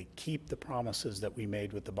not only keep the promises that we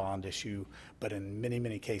made with the bond issue, but in many,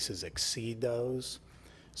 many cases exceed those.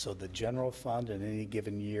 So the general fund in any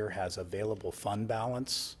given year has available fund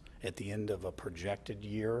balance at the end of a projected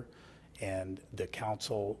year, and the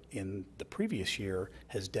council in the previous year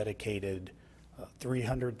has dedicated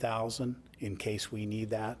 $300,000 in case we need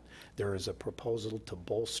that. There is a proposal to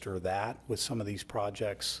bolster that with some of these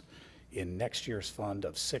projects in next year's fund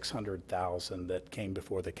of $600,000 that came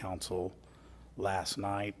before the council last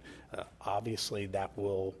night. Obviously,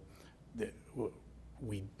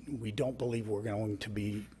 we don't believe we're going to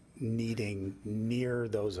be needing near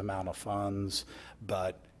those amount of funds,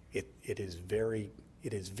 but it is very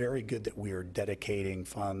good that we are dedicating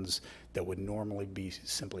funds that would normally be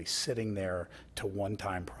simply sitting there to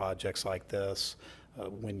one-time projects like this.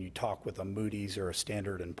 When you talk with a Moody's or a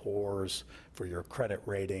Standard & Poor's for your credit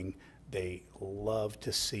rating, they love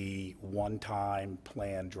to see one-time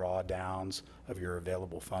planned drawdowns of your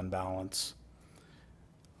available fund balance.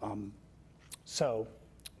 So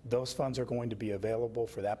those funds are going to be available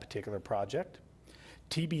for that particular project.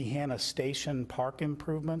 TB Hanna Station Park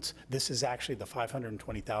improvements. This is actually the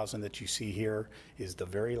 $520,000 that you see here is the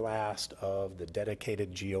very last of the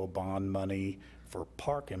dedicated GO bond money for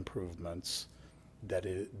park improvements that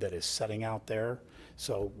is setting out there.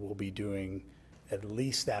 So we'll be doing at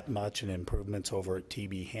least that much in improvements over at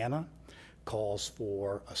TB Hanna. Calls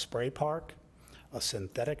for a spray park, a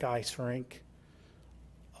synthetic ice rink,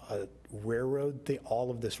 a railroad,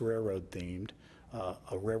 all of this railroad themed,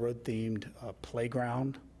 a railroad-themed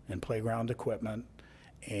playground and playground equipment,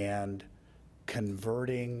 and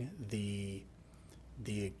converting the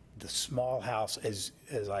small house, as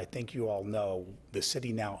I think you all know, the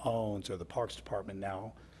city now owns, or the Parks Department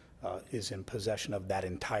now is in possession of that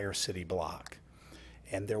entire city block.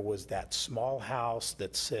 And there was that small house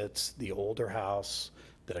that sits, the older house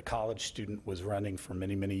that a college student was renting for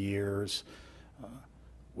many, many years,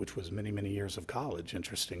 which was many, many years of college,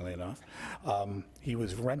 interestingly enough. He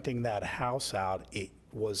was renting that house out. It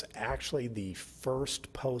was actually the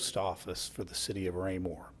first post office for the city of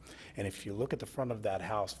Raymore. And if you look at the front of that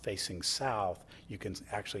house facing south, you can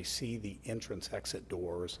actually see the entrance exit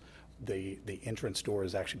doors the entrance door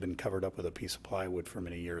has actually been covered up with a piece of plywood for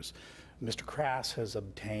many years. Mr. Crass has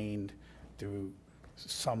obtained, through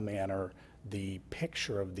some manner, the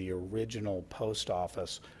picture of the original post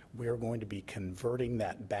office. We're going to be converting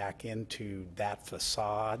that back into that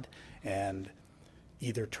facade and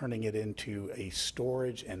either turning it into a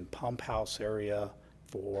storage and pump house area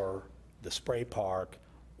for the spray park,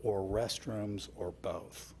 or restrooms, or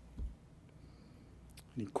both.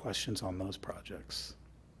 Any questions on those projects?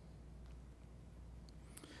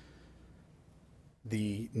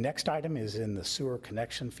 The next item is in the sewer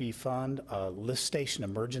connection fee fund, lift station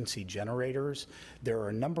emergency generators. There are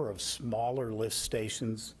a number of smaller lift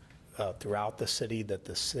stations throughout the city that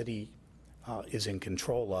the city is in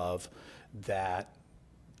control of, that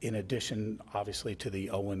in addition, obviously, to the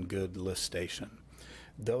Owen Good lift station.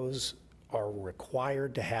 Those are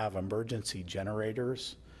required to have emergency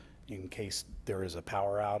generators in case there is a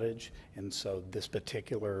power outage. And so this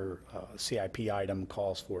particular CIP item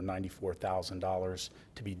calls for $94,000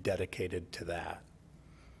 to be dedicated to that.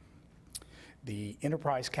 The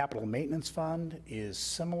Enterprise Capital Maintenance Fund is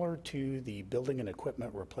similar to the Building and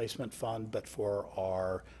Equipment Replacement Fund, but for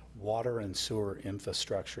our water and sewer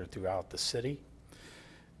infrastructure throughout the city.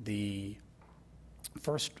 The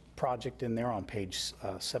first project in there on page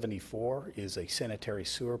 74 is a sanitary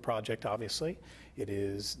sewer project, obviously. It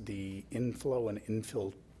is the inflow and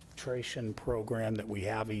infiltration program that we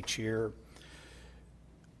have each year.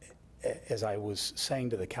 As I was saying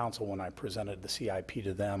to the council when I presented the CIP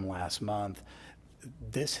to them last month,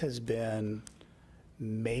 this has been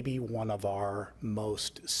maybe one of our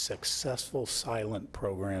most successful silent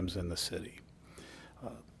programs in the city.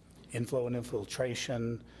 Inflow and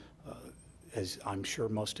infiltration, as I'm sure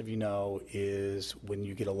most of you know, is when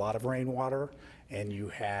you get a lot of rainwater and you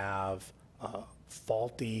have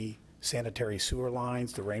faulty sanitary sewer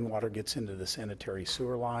lines, the rainwater gets into the sanitary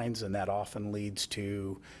sewer lines, and that often leads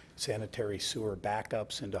to sanitary sewer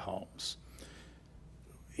backups into homes.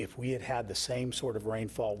 If we had had the same sort of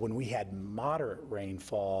rainfall, when we had moderate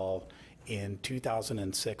rainfall in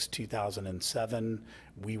 2006, 2007,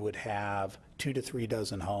 we would have 2 to 3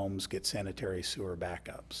 dozen homes get sanitary sewer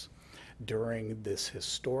backups. During this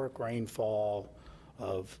historic rainfall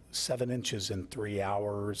of 7 inches in 3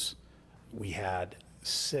 hours, we had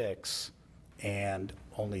 6, and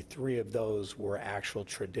only 3 of those were actual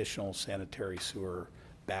traditional sanitary sewer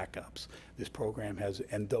backups. This program has,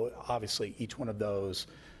 and though obviously each one of those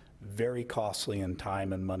very costly in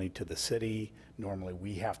time and money to the city. Normally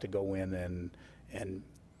we have to go in and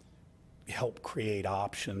help create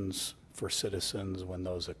options for citizens when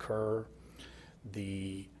those occur.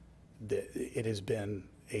 It has been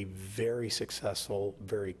a very successful,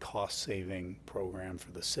 very cost-saving program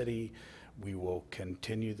for the city. We will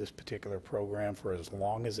continue this particular program for as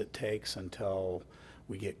long as it takes until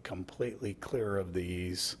we get completely clear of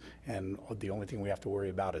these, and the only thing we have to worry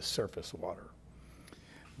about is surface water.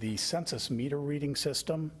 The census meter reading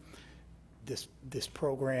system, this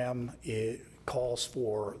program, it calls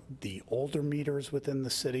for the older meters within the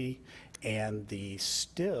city and the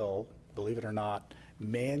still, believe it or not,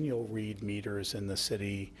 manual read meters in the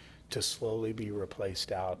city to slowly be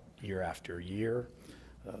replaced out year after year.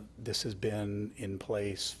 This has been in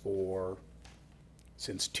place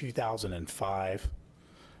since 2005.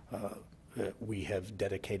 We have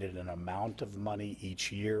dedicated an amount of money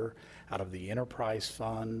each year out of the enterprise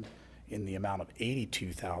fund in the amount of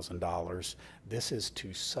 $82,000. This is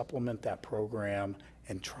to supplement that program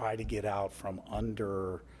and try to get out from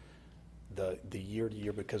under the year to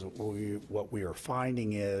year, because what we are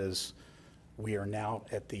finding is we are now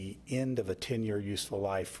at the end of a 10-year useful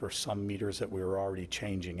life for some meters that we were already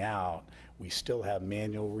changing out. We still have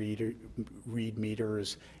manual read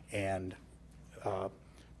meters and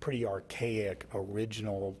pretty archaic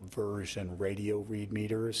original version radio read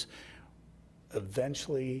meters.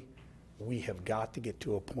 Eventually, we have got to get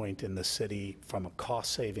to a point in the city from a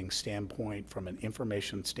cost-saving standpoint, from an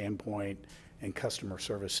information standpoint, and customer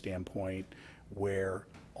service standpoint, where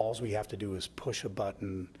all we have to do is push a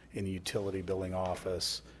button in the utility billing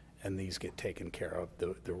office and these get taken care of.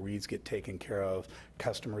 The reads get taken care of.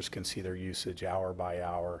 Customers can see their usage hour by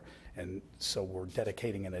hour. And so we're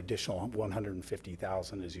dedicating an additional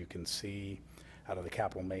 $150,000, as you can see, out of the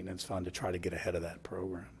capital maintenance fund to try to get ahead of that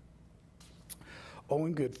program.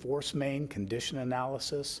 Owen Good Force Main condition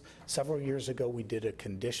analysis. Several years ago, we did a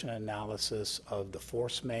condition analysis of the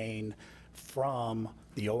force main from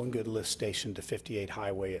the Owen Good lift station to 58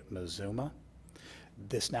 Highway at Mazuma.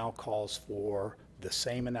 This now calls for the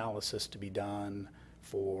same analysis to be done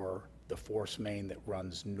for the force main that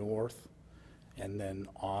runs north and then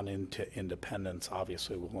on into Independence.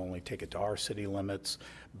 Obviously, we'll only take it to our city limits,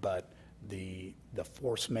 but the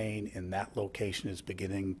force main in that location is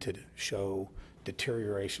beginning to show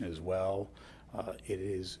deterioration as well. It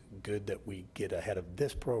is good that we get ahead of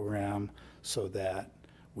this program so that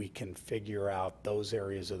we can figure out those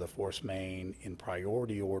areas of the force main in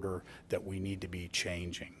priority order that we need to be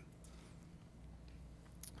changing.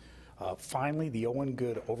 Finally, the Owen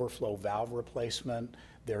Good overflow valve replacement.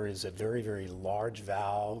 There is a very, very large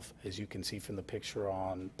valve, as you can see from the picture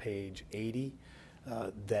on page 80,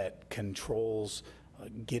 that controls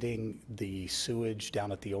getting the sewage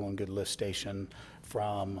down at the Owen Good lift station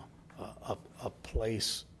from a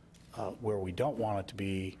place where we don't want it to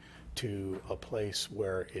be to a place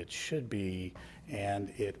where it should be, and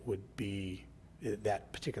it would be,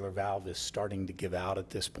 that particular valve is starting to give out at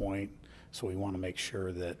this point, so we want to make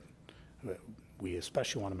sure that, we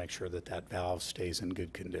especially want to make sure that that valve stays in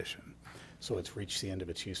good condition. So it's reached the end of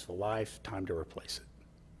its useful life, time to replace it.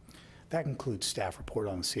 That concludes staff report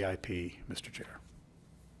on the CIP, Mr. Chair.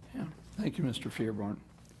 Yeah, thank you, Mr. Fearborn.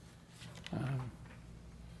 I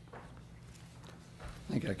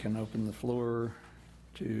think I can open the floor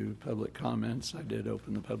to public comments. I did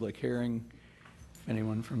open the public hearing. If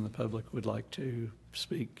anyone from the public would like to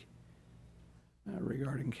speak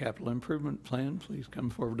regarding capital improvement plan, please come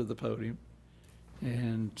forward to the podium.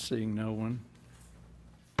 And seeing no one,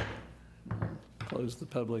 close the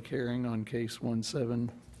public hearing on case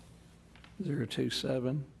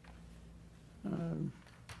 17027.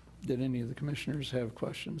 Did any of the commissioners have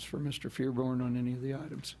questions for Mr. Fearborn on any of the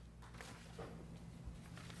items?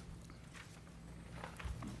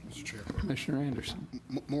 Mr. Chair. Commissioner Anderson.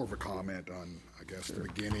 More of a comment on, I guess, the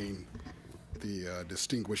beginning, the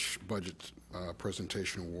Distinguished Budget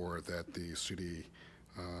Presentation Award that the city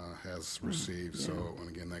has received. So, and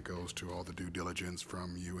again, that goes to all the due diligence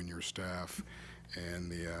from you and your staff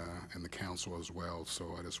and the council as well.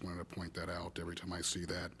 So I just wanted to point that out. Every time I see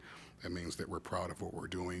that, that means that we're proud of what we're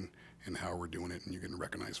doing and how we're doing it, and you're getting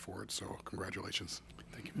recognized for it. So congratulations.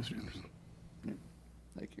 Thank you, Mr. Anderson. Yeah.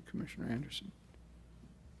 Thank you, Commissioner Anderson.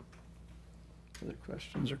 Other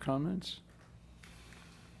questions or comments?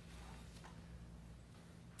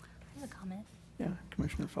 I have a comment. Yeah,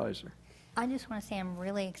 Commissioner Pfizer. I just want to say I'm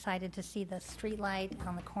really excited to see the street light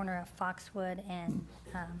on the corner of Foxwood and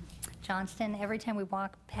Johnston. Every time we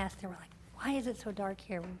walk past there, we're like, why is it so dark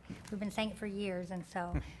here? We've been saying it for years, and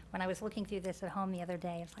so when I was looking through this at home the other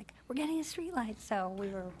day, it's like, we're getting a street light. So we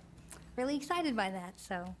were really excited by that,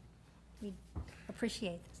 so we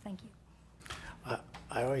appreciate this. Thank you.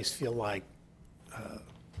 I always feel like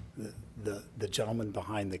the gentleman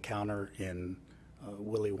behind the counter in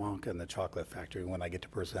Willy Wonka and the Chocolate Factory when I get to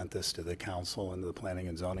present this to the council and the Planning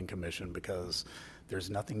and Zoning Commission, because there's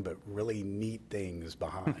nothing but really neat things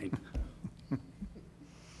behind.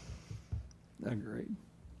 Great.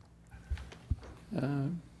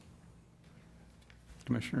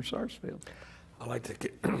 Commissioner Sarsfield.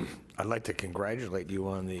 I'd like to congratulate you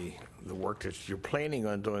on the work that you're planning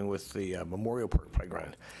on doing with the Memorial Park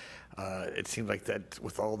Playground. It seems like that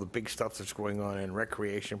with all the big stuff that's going on in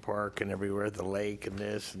Recreation Park and everywhere, the lake and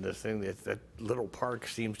this thing, that little park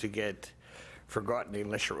seems to get forgotten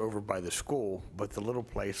unless you're over by the school. But the little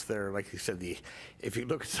place there, like you said, if you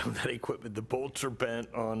look at some of that equipment, the bolts are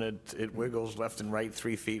bent on it. It wiggles left and right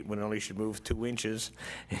 3 feet when it only should move 2 inches,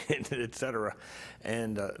 et cetera.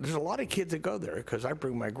 And there's a lot of kids that go there, because I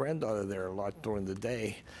bring my granddaughter there a lot during the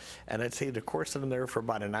day. And I'd say the course of them there for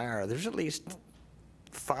about an hour, there's at least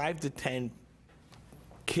 5 to 10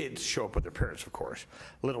 kids show up with their parents, of course,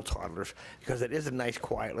 little toddlers, because it is a nice,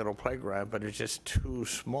 quiet little playground, but it's just too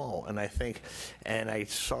small. And I think, and I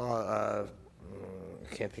saw,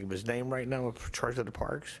 I can't think of his name right now, in charge of the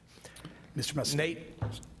parks. Mr. Messi. Nate.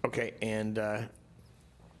 Okay, and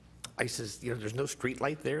I says, there's no street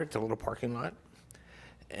light there. It's a little parking lot.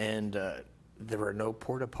 And there are no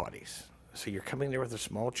porta potties. So you're coming there with a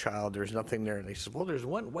small child, there's nothing there. And they said, well, there's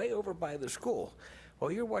one way over by the school.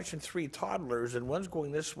 Well, you're watching 3 toddlers, and one's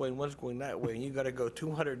going this way and one's going that way, and you got to go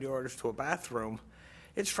 200 yards to a bathroom.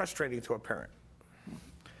 It's frustrating to a parent.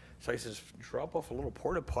 So he says, drop off a little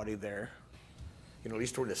porta potty there, at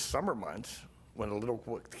least during the summer months when the little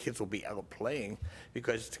kids will be out playing,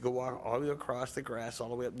 because to go all the way across the grass all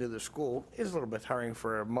the way up near the school is a little bit tiring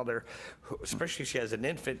for a mother, especially if she has an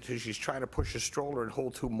infant who she's trying to push a stroller and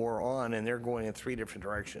hold 2 more on, and they're going in 3 different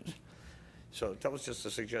directions. So that was just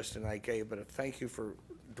a suggestion I gave, but thank you for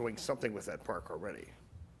doing something with that park already.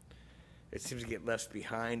 It seems to get left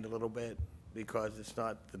behind a little bit because it's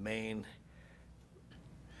not the main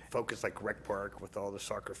focus like Rec Park with all the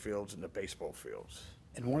soccer fields and the baseball fields.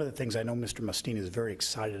 And one of the things I know Mr. Mustina is very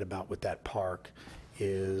excited about with that park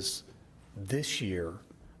is this year,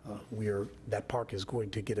 that park is going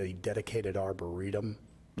to get a dedicated arboretum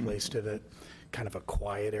placed in it, kind of a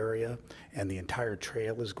quiet area, and the entire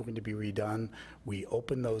trail is going to be redone. We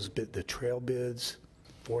opened the trail bids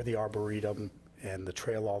for the arboretum and the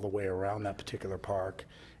trail all the way around that particular park,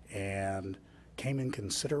 and came in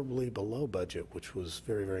considerably below budget, which was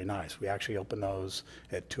very, very nice. We actually opened those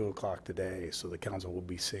at 2 o'clock today, so the council will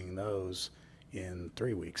be seeing those in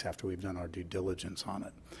 3 weeks after we've done our due diligence on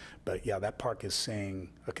it. But yeah, that park is seeing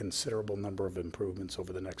a considerable number of improvements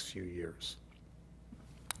over the next few years.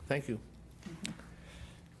 Thank you.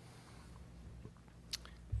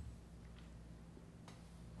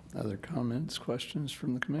 Other comments, questions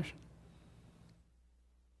from the commission?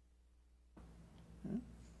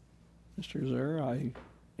 Mr. Zer, I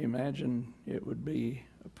imagine it would be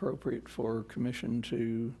appropriate for commission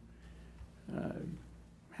to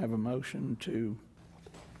have a motion to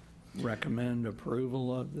recommend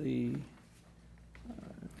approval of the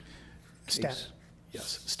Staff,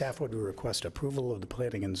 yes, staff would request approval of the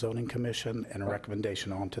Planning and Zoning Commission and a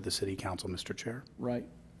recommendation on to the City Council, Mr. Chair. Right.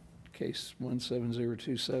 Case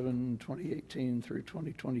 17027, 2018 through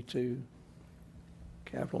 2022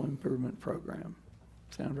 Capital Improvement Program.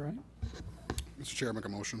 Sound right? Mr. Chair, make a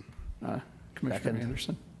motion. Commissioner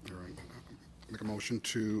Anderson? All right. Make a motion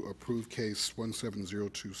to approve case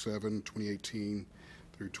 17027, 2018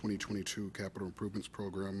 through 2022 Capital Improvements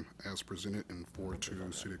Program as presented and forward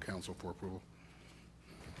to City Council for approval.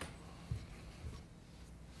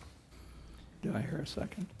 Do I hear a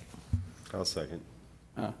second? I'll second.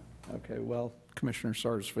 Okay, well, Commissioner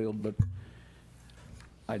Sarsfield, but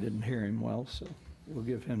I didn't hear him well, so we'll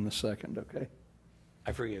give him the second, okay?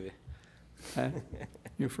 I forgive you. Huh?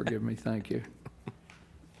 You forgive me, thank you.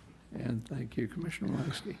 And thank you, Commissioner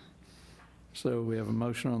Walensky. So we have a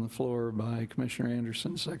motion on the floor by Commissioner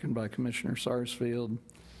Anderson, second by Commissioner Sarsfield,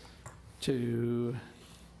 to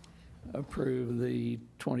approve the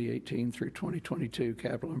 2018 through 2022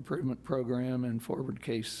 Capital Improvement Program and forward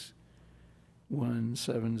case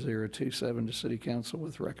 17027 to City Council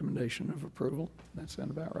with recommendation of approval. That sound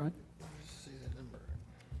about right?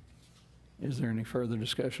 Is there any further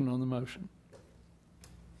discussion on the motion?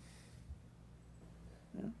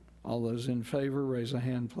 Yeah. All those in favor, raise a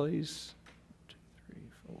hand, please. 2, 3,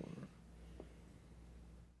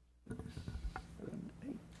 4, 7,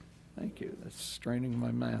 8. Thank you. That's straining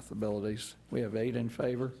my math abilities. We have 8 in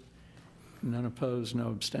favor, none opposed, no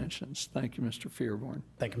abstentions. Thank you, Mr. Fearborn.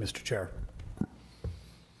 Thank you, Mr. Chair.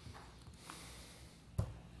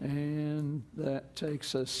 And that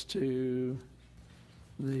takes us to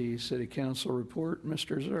the City Council report.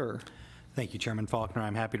 Mr. Zer. Thank you, Chairman Faulkner.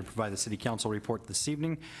 I'm happy to provide the City Council report this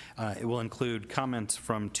evening. It will include comments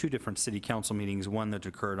from 2 different City Council meetings, one that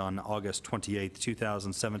occurred on August 28th,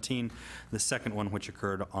 2017, the second one which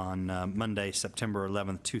occurred on Monday, September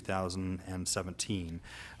 11th, 2017.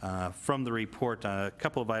 From the report, a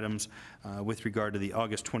couple of items with regard to the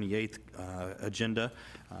August 28th agenda.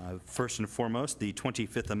 First and foremost, the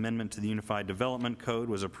 25th Amendment to the Unified Development Code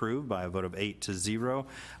was approved by a vote of 8-0.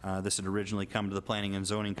 This had originally come to the Planning and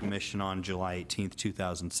Zoning Commission on July 18th,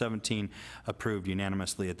 2017, approved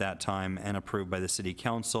unanimously at that time, and approved by the City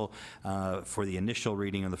Council for the initial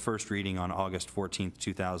reading of the first reading on August 14th,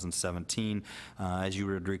 2017. As you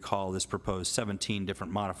would recall, this proposed 17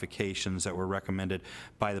 different modifications that were recommended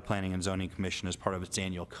by the Planning and Zoning Commission as part of its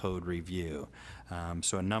annual code review.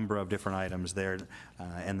 So a number of different items there,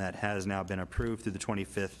 and that has now been approved through the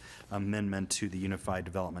 25th Amendment to the Unified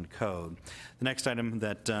Development Code. The next item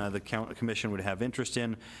that the Commission would have interest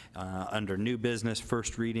in under new business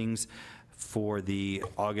first readings for the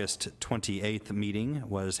August 28th meeting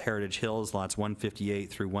was Heritage Hills, lots 158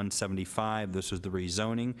 through 175. This was the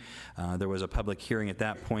rezoning. There was a public hearing at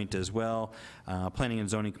that point as well. Planning and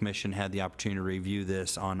Zoning Commission had the opportunity to review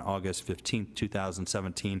this on August 15th,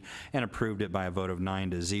 2017, and approved it by a vote of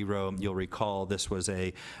 9-0. You'll recall this was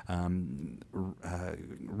a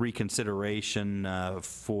reconsideration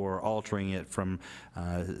for altering it from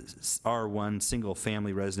R1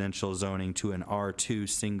 single-family residential zoning to an R2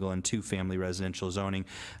 single and two-family residential zoning.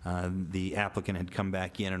 The applicant had come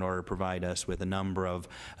back in order to provide us with a number of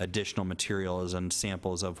additional materials and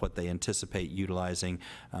samples of what they anticipate utilizing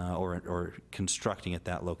or constructing at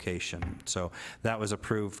that location. So that was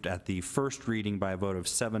approved at the first reading by a vote of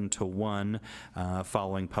 7-1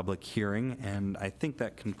 following public hearing, and I think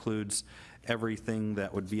that concludes everything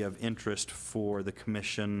that would be of interest for the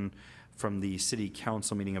Commission from the City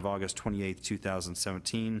Council meeting of August 28,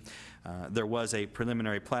 2017. There was a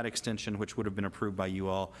preliminary plat extension which would have been approved by you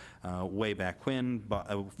all way back when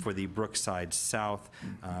for the Brookside South.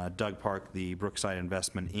 Doug Park, the Brookside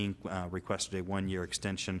Investment, Inc. Requested a one-year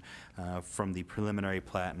extension from the preliminary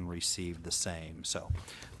plat and received the same. So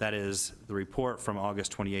that is the report from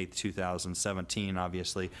August 28, 2017.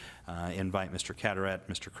 Obviously, invite Mr. Carteret,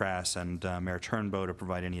 Mr. Crass, and Mayor Turnbow to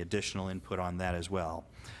provide any additional input on that as well.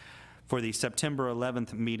 For the September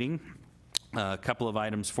 11th meeting, a couple of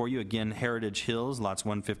items for you. Again, Heritage Hills, lots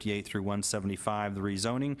 158 through 175, the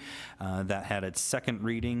rezoning. That had its second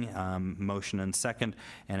reading, motion and second,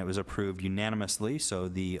 and it was approved unanimously. So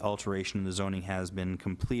the alteration in the zoning has been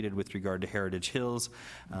completed with regard to Heritage Hills.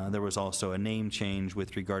 There was also a name change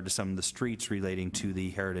with regard to some of the streets relating to the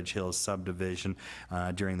Heritage Hills subdivision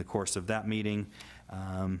during the course of that meeting.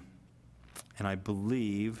 And I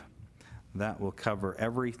believe that will cover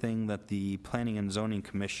everything that the Planning and Zoning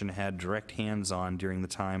Commission had direct hands on during the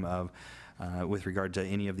time of, with regard to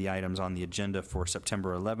any of the items on the agenda for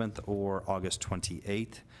September 11th or August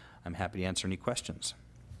 28th. I'm happy to answer any questions.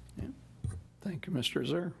 Yeah. Thank you, Mr.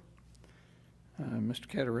 Zer. Mr.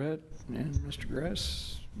 Carteret and Mr.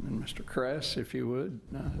 Grass and Mr. Crass, if you would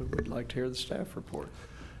like to hear the staff report.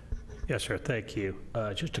 Yes, sir. Thank you.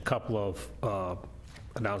 Just a couple of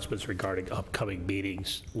announcements regarding upcoming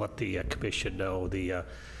meetings. Let the commission know the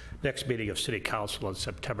next meeting of City Council on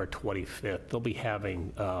September 25th. They'll be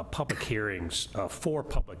having public hearings, 4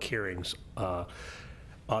 public hearings on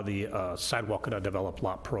the Sidewalk and Undeveloped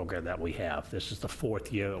Lot program that we have. This is the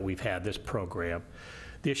 4th year that we've had this program.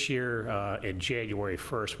 This year, in January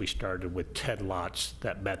 1st, we started with 10 lots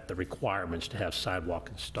that met the requirements to have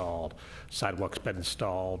sidewalk installed. Sidewalk's been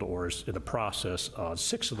installed or is in the process on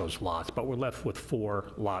 6 of those lots, but we're left with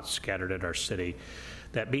 4 lots scattered in our city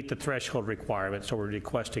that meet the threshold requirements. So we're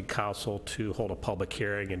requesting council to hold a public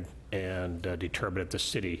hearing and determine if the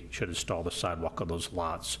city should install the sidewalk on those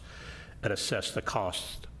lots and assess the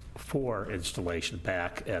cost for installation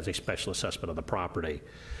back as a special assessment of the property.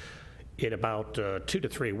 In about 2 to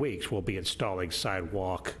 3 weeks, we'll be installing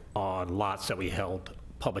sidewalk on lots that we held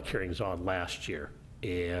public hearings on last year.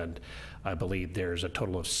 And I believe there's a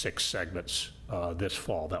total of 6 segments this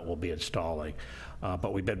fall that we'll be installing.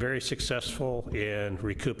 But we've been very successful in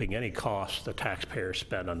recouping any costs the taxpayers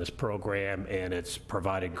spend on this program, and it's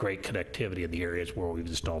provided great connectivity in the areas where we've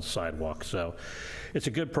installed sidewalks. So it's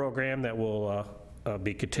a good program that will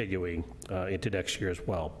be continuing into next year as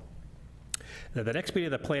well. Now, the next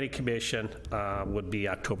meeting of the Planning Commission would be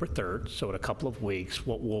October 3rd, so in a couple of weeks.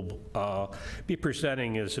 What we'll be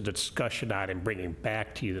presenting is a discussion item, bringing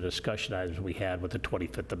back to you the discussion items we had with the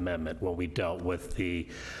 25th Amendment, when we dealt with the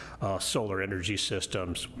solar energy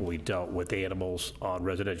systems, we dealt with animals on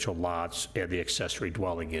residential lots, and the accessory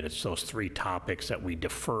dwelling units. Those 3 topics that we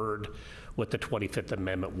deferred with the 25th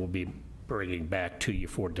Amendment will be bringing back to you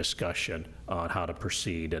for discussion on how to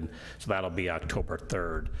proceed, and so that'll be October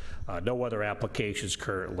 3rd. No other applications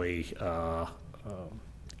currently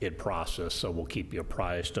in process, so we'll keep you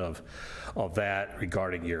apprised of that.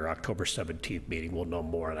 Regarding your October 17th meeting, we'll know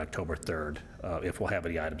more on October 3rd if we'll have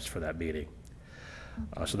any items for that meeting.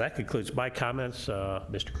 So that concludes my comments.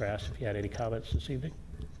 Mr. Crass, if you had any comments this evening.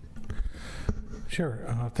 Sure.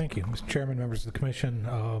 Thank you, Mr. Chairman, members of the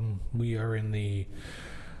commission. We are in the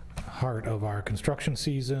heart of our construction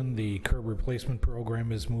season. The curb replacement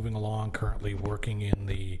program is moving along, currently working in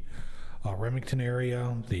the Remington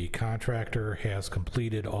area. The contractor has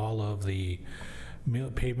completed all of the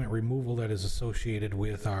pavement removal that is associated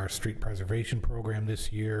with our street preservation program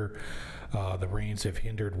this year. The rains have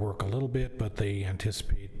hindered work a little bit, but they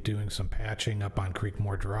anticipate doing some patching up on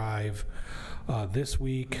Creekmore Drive this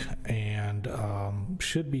week, and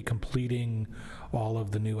should be completing all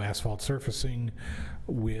of the new asphalt surfacing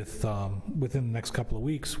within the next couple of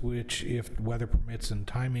weeks, which, if weather permits and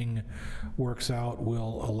timing works out,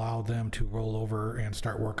 will allow them to roll over and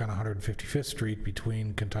start work on 155th Street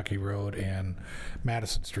between Kentucky Road and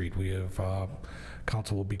Madison Street. We have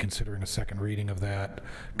council will be considering a second reading of that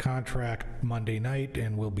contract Monday night,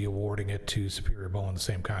 and we'll be awarding it to Superior Bowen, the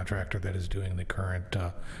same contractor that is doing the current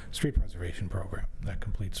street preservation program. That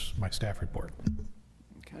completes my staff report.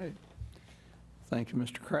 Okay. Thank you,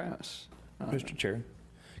 Mr. Crass. Mr. Chair,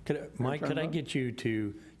 Mike, could I get you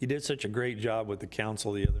to, you did such a great job with the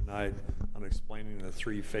council the other night on explaining the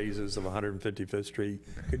 3 phases of 155th Street.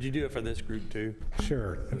 Could you do it for this group too?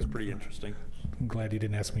 Sure. It was pretty interesting. I'm glad you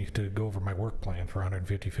didn't ask me to go over my work plan for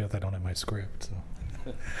 155th. I don't have my script, so.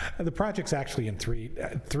 The project's actually in three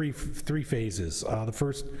phases. The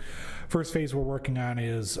first phase we're working on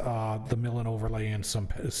is the mill and overlay and some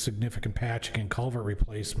significant patching and culvert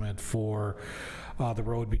replacement for the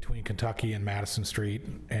road between Kentucky and Madison Street.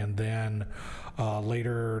 And then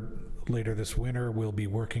later this winter, we'll be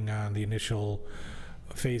working on the initial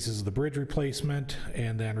phases of the bridge replacement,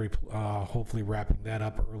 and then hopefully wrapping that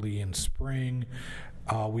up early in spring.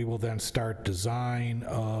 We will then start design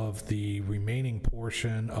of the remaining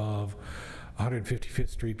portion of 155th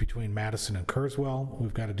Street between Madison and Kurzweil.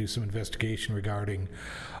 We've got to do some investigation regarding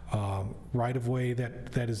right-of-way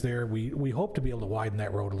that is there. We hope to be able to widen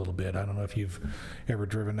that road a little bit. I don't know if you've ever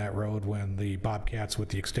driven that road when the Bobcats with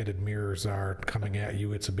the extended mirrors are coming at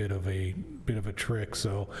you. It's a bit of a trick.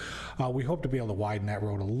 So we hope to be able to widen that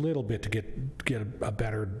road a little bit to get a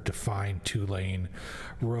better defined two-lane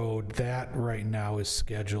road. That right now is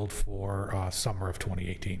scheduled for summer of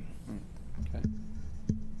 2018. Okay.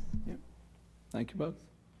 Yep. Thank you both.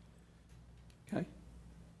 Okay.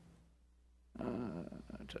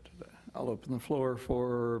 I'll open the floor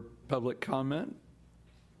for public comment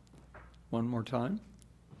one more time.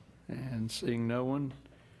 And seeing no one,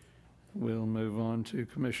 we'll move on to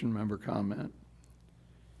commission member comment.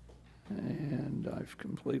 And I've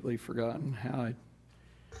completely forgotten how I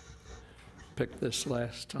picked this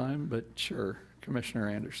last time, but sure. Commissioner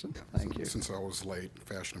Anderson, thank you. Since I was late,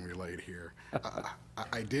 fashionably late here,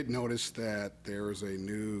 I did notice that there is a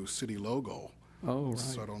new city logo. Oh, right.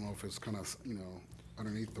 So I don't know if it's kind of,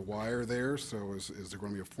 underneath the wire there. So is there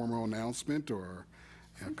going to be a formal announcement, or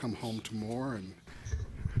come home to more? And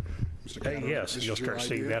Mr. Cato, Yes, you'll start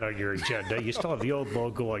seeing that on your agenda. You still have the old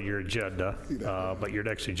logo on your agenda, but your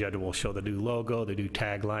next agenda will show the new logo, the new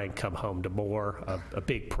tagline, "Come home to more." A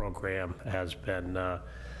big program has been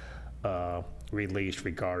released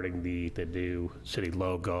regarding the new city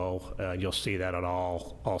logo. You'll see that on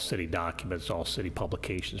all city documents, all city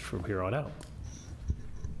publications from here on out.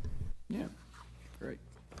 Yeah, great.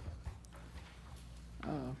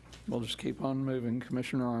 We'll just keep on moving.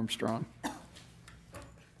 Commissioner Armstrong.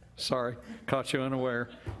 Sorry, caught you unaware.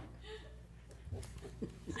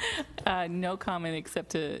 No comment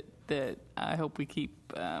except that I hope we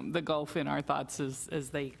keep the Gulf in our thoughts as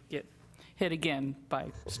they get hit again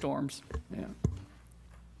by storms. Yeah,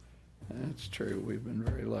 that's true. We've been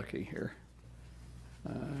very lucky here.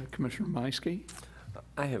 Commissioner Meiske?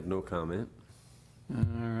 I have no comment. All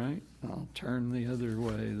right, I'll turn the other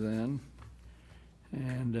way then.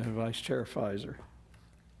 And Vice Chair Fizer.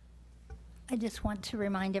 I just want to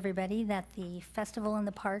remind everybody that the Festival in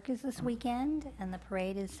the Park is this weekend, and the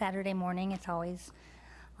parade is Saturday morning. It's always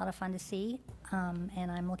a lot of fun to see, and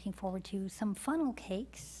I'm looking forward to some funnel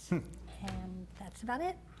cakes, and that's about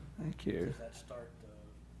it. Thank you. Does that start?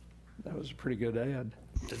 That was a pretty good ad.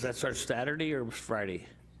 Does that start Saturday or Friday?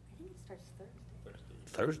 I think it starts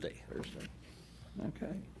Thursday. Thursday.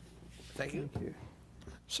 Okay. Thank you. Thank you.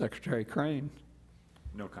 Secretary Crane.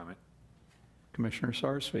 No comment. Commissioner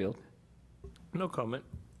Sarsfield. No comment.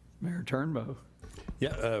 Mayor Turnbow.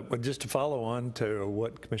 Yeah, but just to follow on to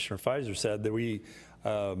what Commissioner Fizer said, that we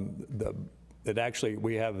have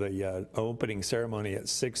the opening ceremony at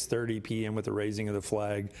 6:30 p.m. with the raising of the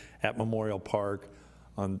flag at Memorial Park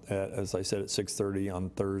as I said, at 6:30 on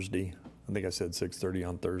Thursday. I think I said 6:30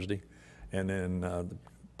 on Thursday. And then the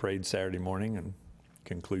parade Saturday morning and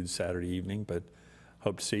concludes Saturday evening, but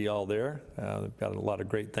hope to see you all there. They've got a lot of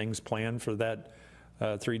great things planned for that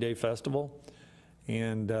 3-day festival.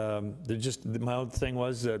 And my other thing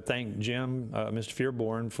was thank Jim, Mr.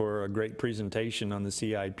 Fearborn, for a great presentation on the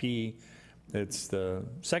CIP. It's the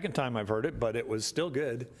second time I've heard it, but it was still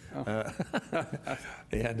good. Oh.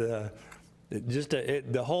 And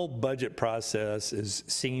the whole budget process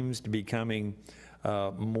seems to be becoming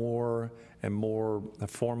more and more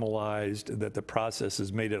formalized, that the process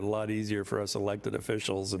has made it a lot easier for us elected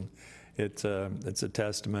officials. And it's a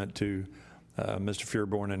testament to Mr.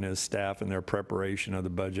 Fearborn and his staff and their preparation of the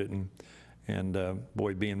budget, and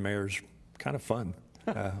boy, being mayor's kind of fun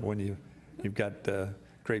when you've got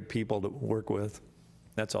great people to work with.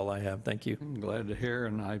 That's all I have. Thank you. I'm glad to hear,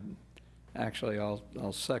 and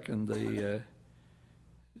I'll second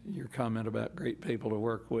your comment about great people to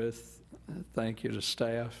work with. Thank you to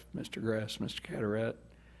staff, Mr. Grass, Mr. Cataret,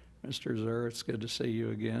 Mr. Zur. It's good to see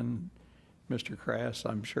you again, Mr. Crass.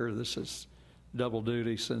 I'm sure this is double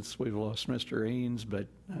duty since we've lost Mr. Eanes, but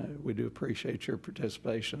we do appreciate your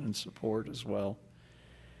participation and support as well.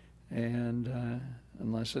 And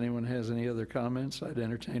unless anyone has any other comments, I'd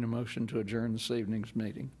entertain a motion to adjourn this evening's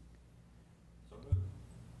meeting.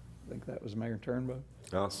 I think that was Mayor Turnbow.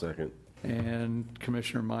 I'll second. And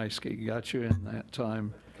Commissioner Meiske got you in that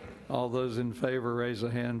time. All those in favor, raise a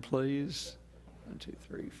hand, please. 1, 2,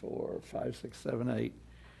 3, 4, 5, 6, 7, 8.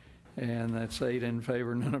 And that's 8 in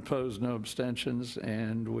favor, none opposed, no abstentions,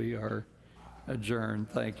 and we are adjourned.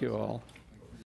 Thank you all.